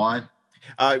and why?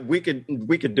 We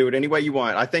could do it any way you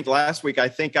want. I think last week,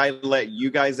 I let you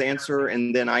guys answer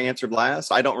and then I answered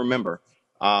last. I don't remember.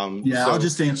 I'll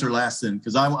just answer last then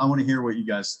because I want to hear what you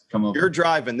guys come up with. You're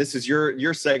driving. This is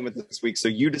your segment this week, so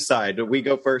you decide. Do we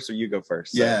go first or you go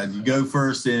first? So. Yeah, you go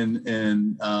first, and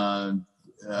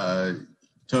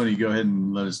Tony, go ahead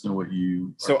and let us know what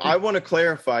you. So I want to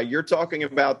clarify. You're talking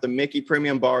about the Mickey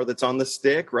Premium Bar that's on the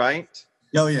stick, right?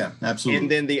 Oh yeah, absolutely.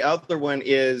 And then the other one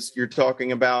is you're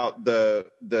talking about the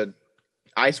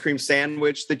ice cream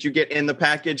sandwich that you get in the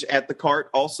package at the cart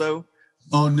also.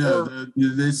 Oh no,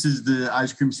 this is the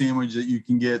ice cream sandwich that you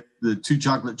can get the 2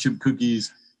 chocolate chip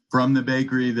cookies from the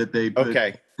bakery that they put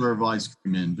serve ice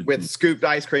cream in between. With scooped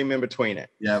ice cream in between it.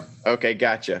 Yep. Okay,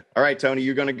 gotcha. All right, Tony,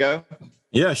 you're going to go?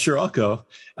 Yeah, sure. I'll go.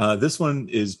 This one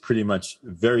is pretty much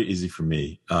very easy for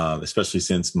me, especially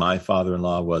since my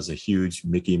father-in-law was a huge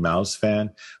Mickey Mouse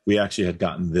fan. We actually had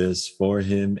gotten this for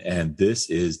him, and this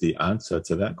is the answer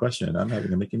to that question. I'm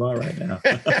having a Mickey bar right now.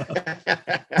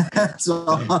 That's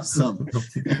awesome.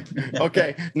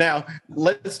 Okay, now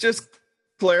let's just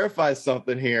clarify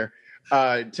something here.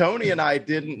 Tony and I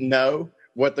didn't know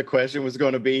what the question was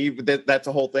going to be. That's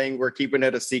the whole thing. We're keeping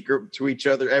it a secret to each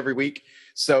other every week.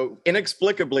 So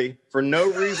inexplicably, for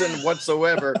no reason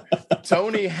whatsoever,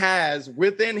 Tony has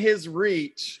within his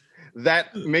reach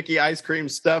that Mickey ice cream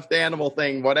stuffed animal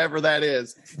thing, whatever that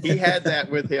is. He had that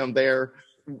with him there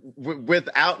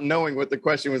without knowing what the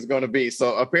question was going to be.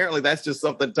 So apparently that's just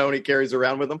something Tony carries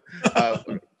around with him. I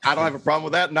don't have a problem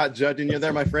with that. I'm not judging you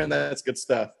there, my friend. That's good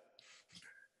stuff.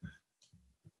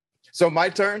 So my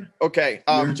turn? Okay.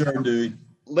 Your turn, dude.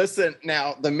 Listen,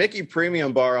 now, the Mickey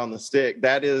Premium Bar on the stick,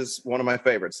 that is one of my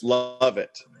favorites. Love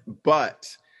it. But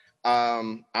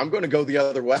I'm going to go the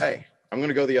other way.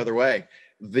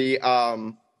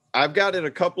 I've got it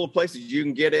a couple of places. You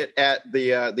can get it at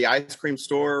the ice cream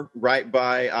store right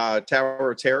by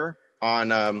Tower of Terror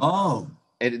on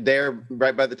and there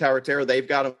right by the Tower of Terror. They've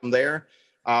got them there.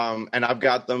 And I've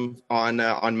got them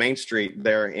on Main Street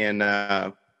there in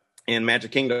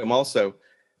Magic Kingdom also.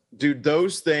 Dude,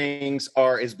 those things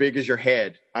are as big as your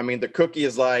head. I mean, the cookie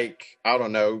is like, I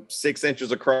don't know, 6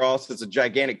 inches across. It's a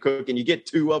gigantic cookie, and you get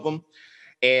 2 of them.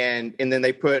 And then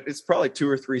they put, it's probably 2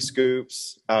 or 3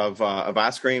 scoops of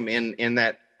ice cream in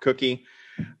that cookie.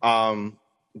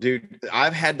 Dude,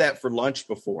 I've had that for lunch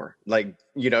before.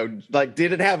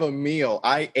 Didn't have a meal.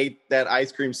 I ate that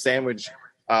ice cream sandwich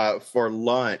for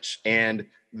lunch, and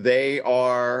they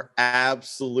are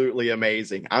absolutely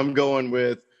amazing. I'm going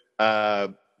with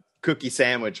cookie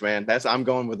sandwich, man. I'm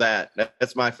going with that.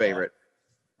 That's my favorite.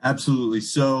 Absolutely.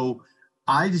 So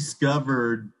I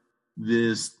discovered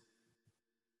this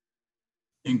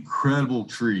incredible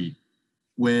treat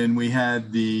when we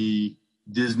had the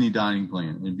Disney dining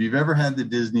plan. If you've ever had the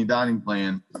Disney dining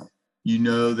plan, you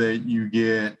know that you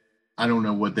get, I don't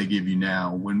know what they give you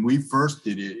now. When we first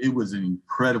did it, it was an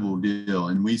incredible deal,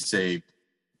 and we saved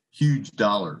huge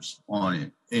dollars on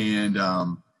it. And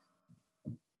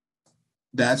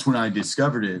that's when I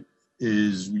discovered it,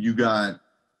 is you got,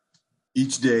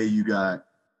 each day you got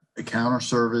a counter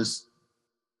service,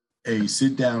 a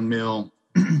sit-down meal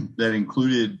that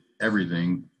included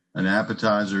everything, an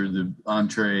appetizer, the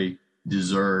entree,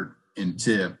 dessert, and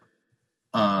tip,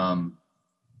 or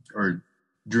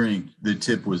drink. The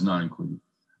tip was not included.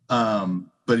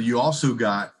 But you also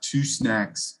got 2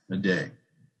 snacks a day.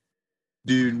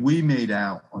 Dude, we made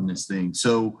out on this thing.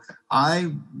 So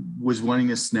I was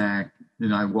wanting a snack,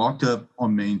 and I walked up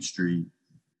on Main Street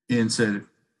and said,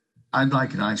 I'd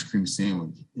like an ice cream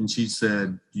sandwich. And she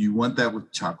said, do you want that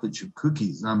with chocolate chip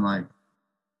cookies? And I'm like,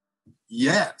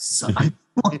 yes, I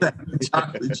want that with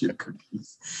chocolate chip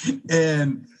cookies.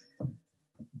 And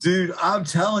dude, I'm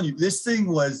telling you, this thing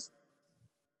was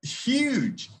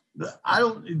huge.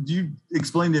 You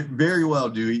explained it very well,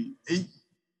 Dewey.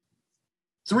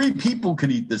 3 people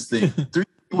could eat this thing. 3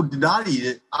 people did not eat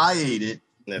it. I ate it.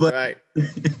 That's right.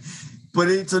 But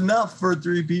it's enough for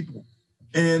 3 people.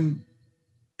 And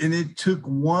it took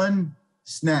 1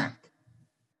 snack.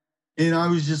 And I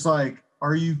was just like,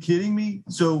 are you kidding me?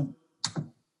 So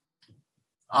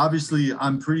obviously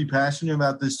I'm pretty passionate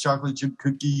about this chocolate chip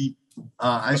cookie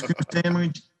ice cream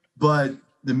sandwich, but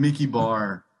the Mickey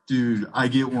bar, dude, I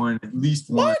get one, at least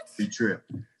one every trip.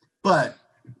 But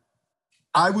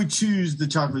I would choose the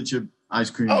chocolate chip ice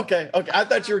cream. Okay. I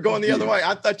thought you were going the other way.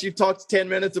 I thought you talked 10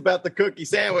 minutes about the cookie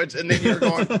sandwich, and then you were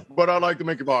going, but I like the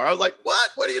Mickey bar. I was like, what?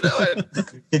 What are you doing?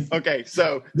 Okay,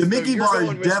 so the Mickey bar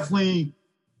is definitely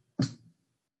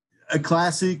a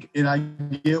classic, and I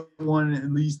get one,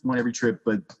 at least one every trip.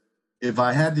 But if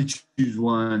I had to choose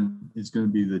one, it's going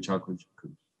to be the chocolate chip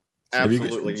cookie.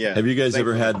 Absolutely, yeah. Have you guys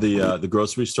ever had the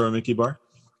grocery store Mickey bar?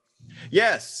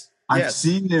 Yes. I've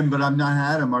seen them, but I've not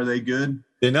had them. Are they good?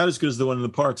 They're not as good as the one in the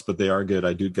parks, but they are good.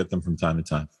 I do get them from time to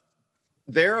time.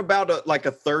 They're about like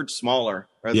a third smaller.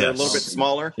 Or they're a little bit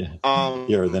smaller. Yeah,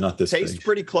 they're not this taste big.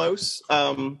 Pretty close.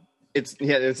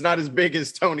 It's not as big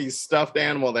as Tony's stuffed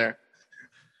animal there.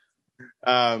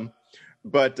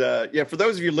 But for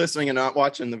those of you listening and not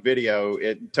watching the video,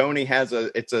 Tony has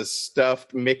it's a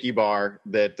stuffed Mickey bar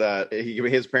that he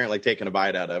has apparently taken a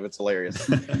bite out of. It's hilarious.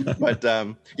 But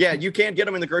you can get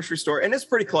them in the grocery store, and it's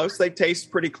pretty close. They taste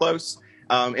pretty close,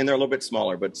 and they're a little bit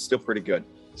smaller, but still pretty good.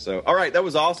 So, all right, that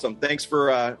was awesome. Thanks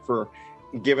for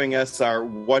giving us our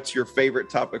what's your favorite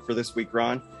topic for this week,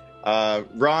 Ron.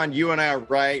 Ron, you and I are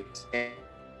right,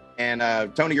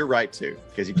 and Tony, you're right too,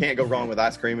 because you can't go wrong with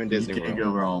ice cream in Disney World. You can't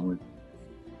go wrong with.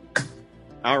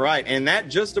 All right, and that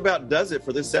just about does it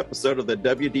for this episode of the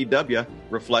WDW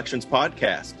Reflections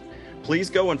Podcast.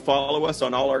 Please go and follow us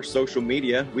on all our social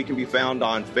media. We can be found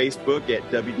on Facebook at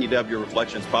WDW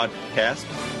Reflections Podcast,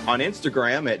 on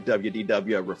Instagram at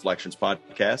WDW Reflections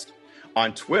Podcast,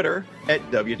 on Twitter at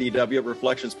WDW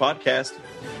Reflections Podcast,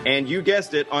 and you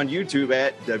guessed it, on YouTube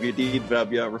at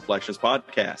WDW Reflections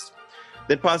Podcast.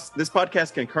 This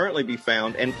podcast can currently be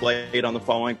found and played on the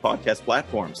following podcast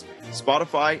platforms: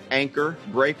 Spotify, Anchor,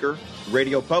 Breaker,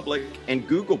 Radio Public, and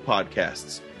Google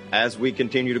Podcasts. As we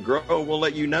continue to grow, we'll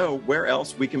let you know where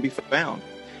else we can be found.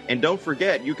 And don't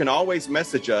forget, you can always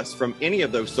message us from any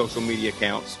of those social media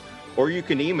accounts, or you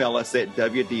can email us at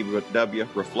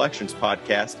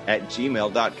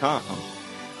www.reflectionspodcast@gmail.com.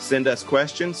 Send us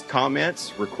questions,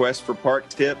 comments, requests for park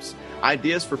tips,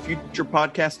 ideas for future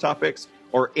podcast topics,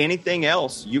 or anything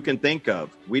else you can think of.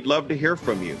 We'd love to hear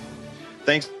from you.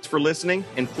 Thanks for listening,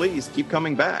 and please keep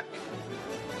coming back.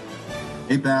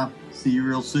 Hey, pal. See you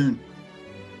real soon.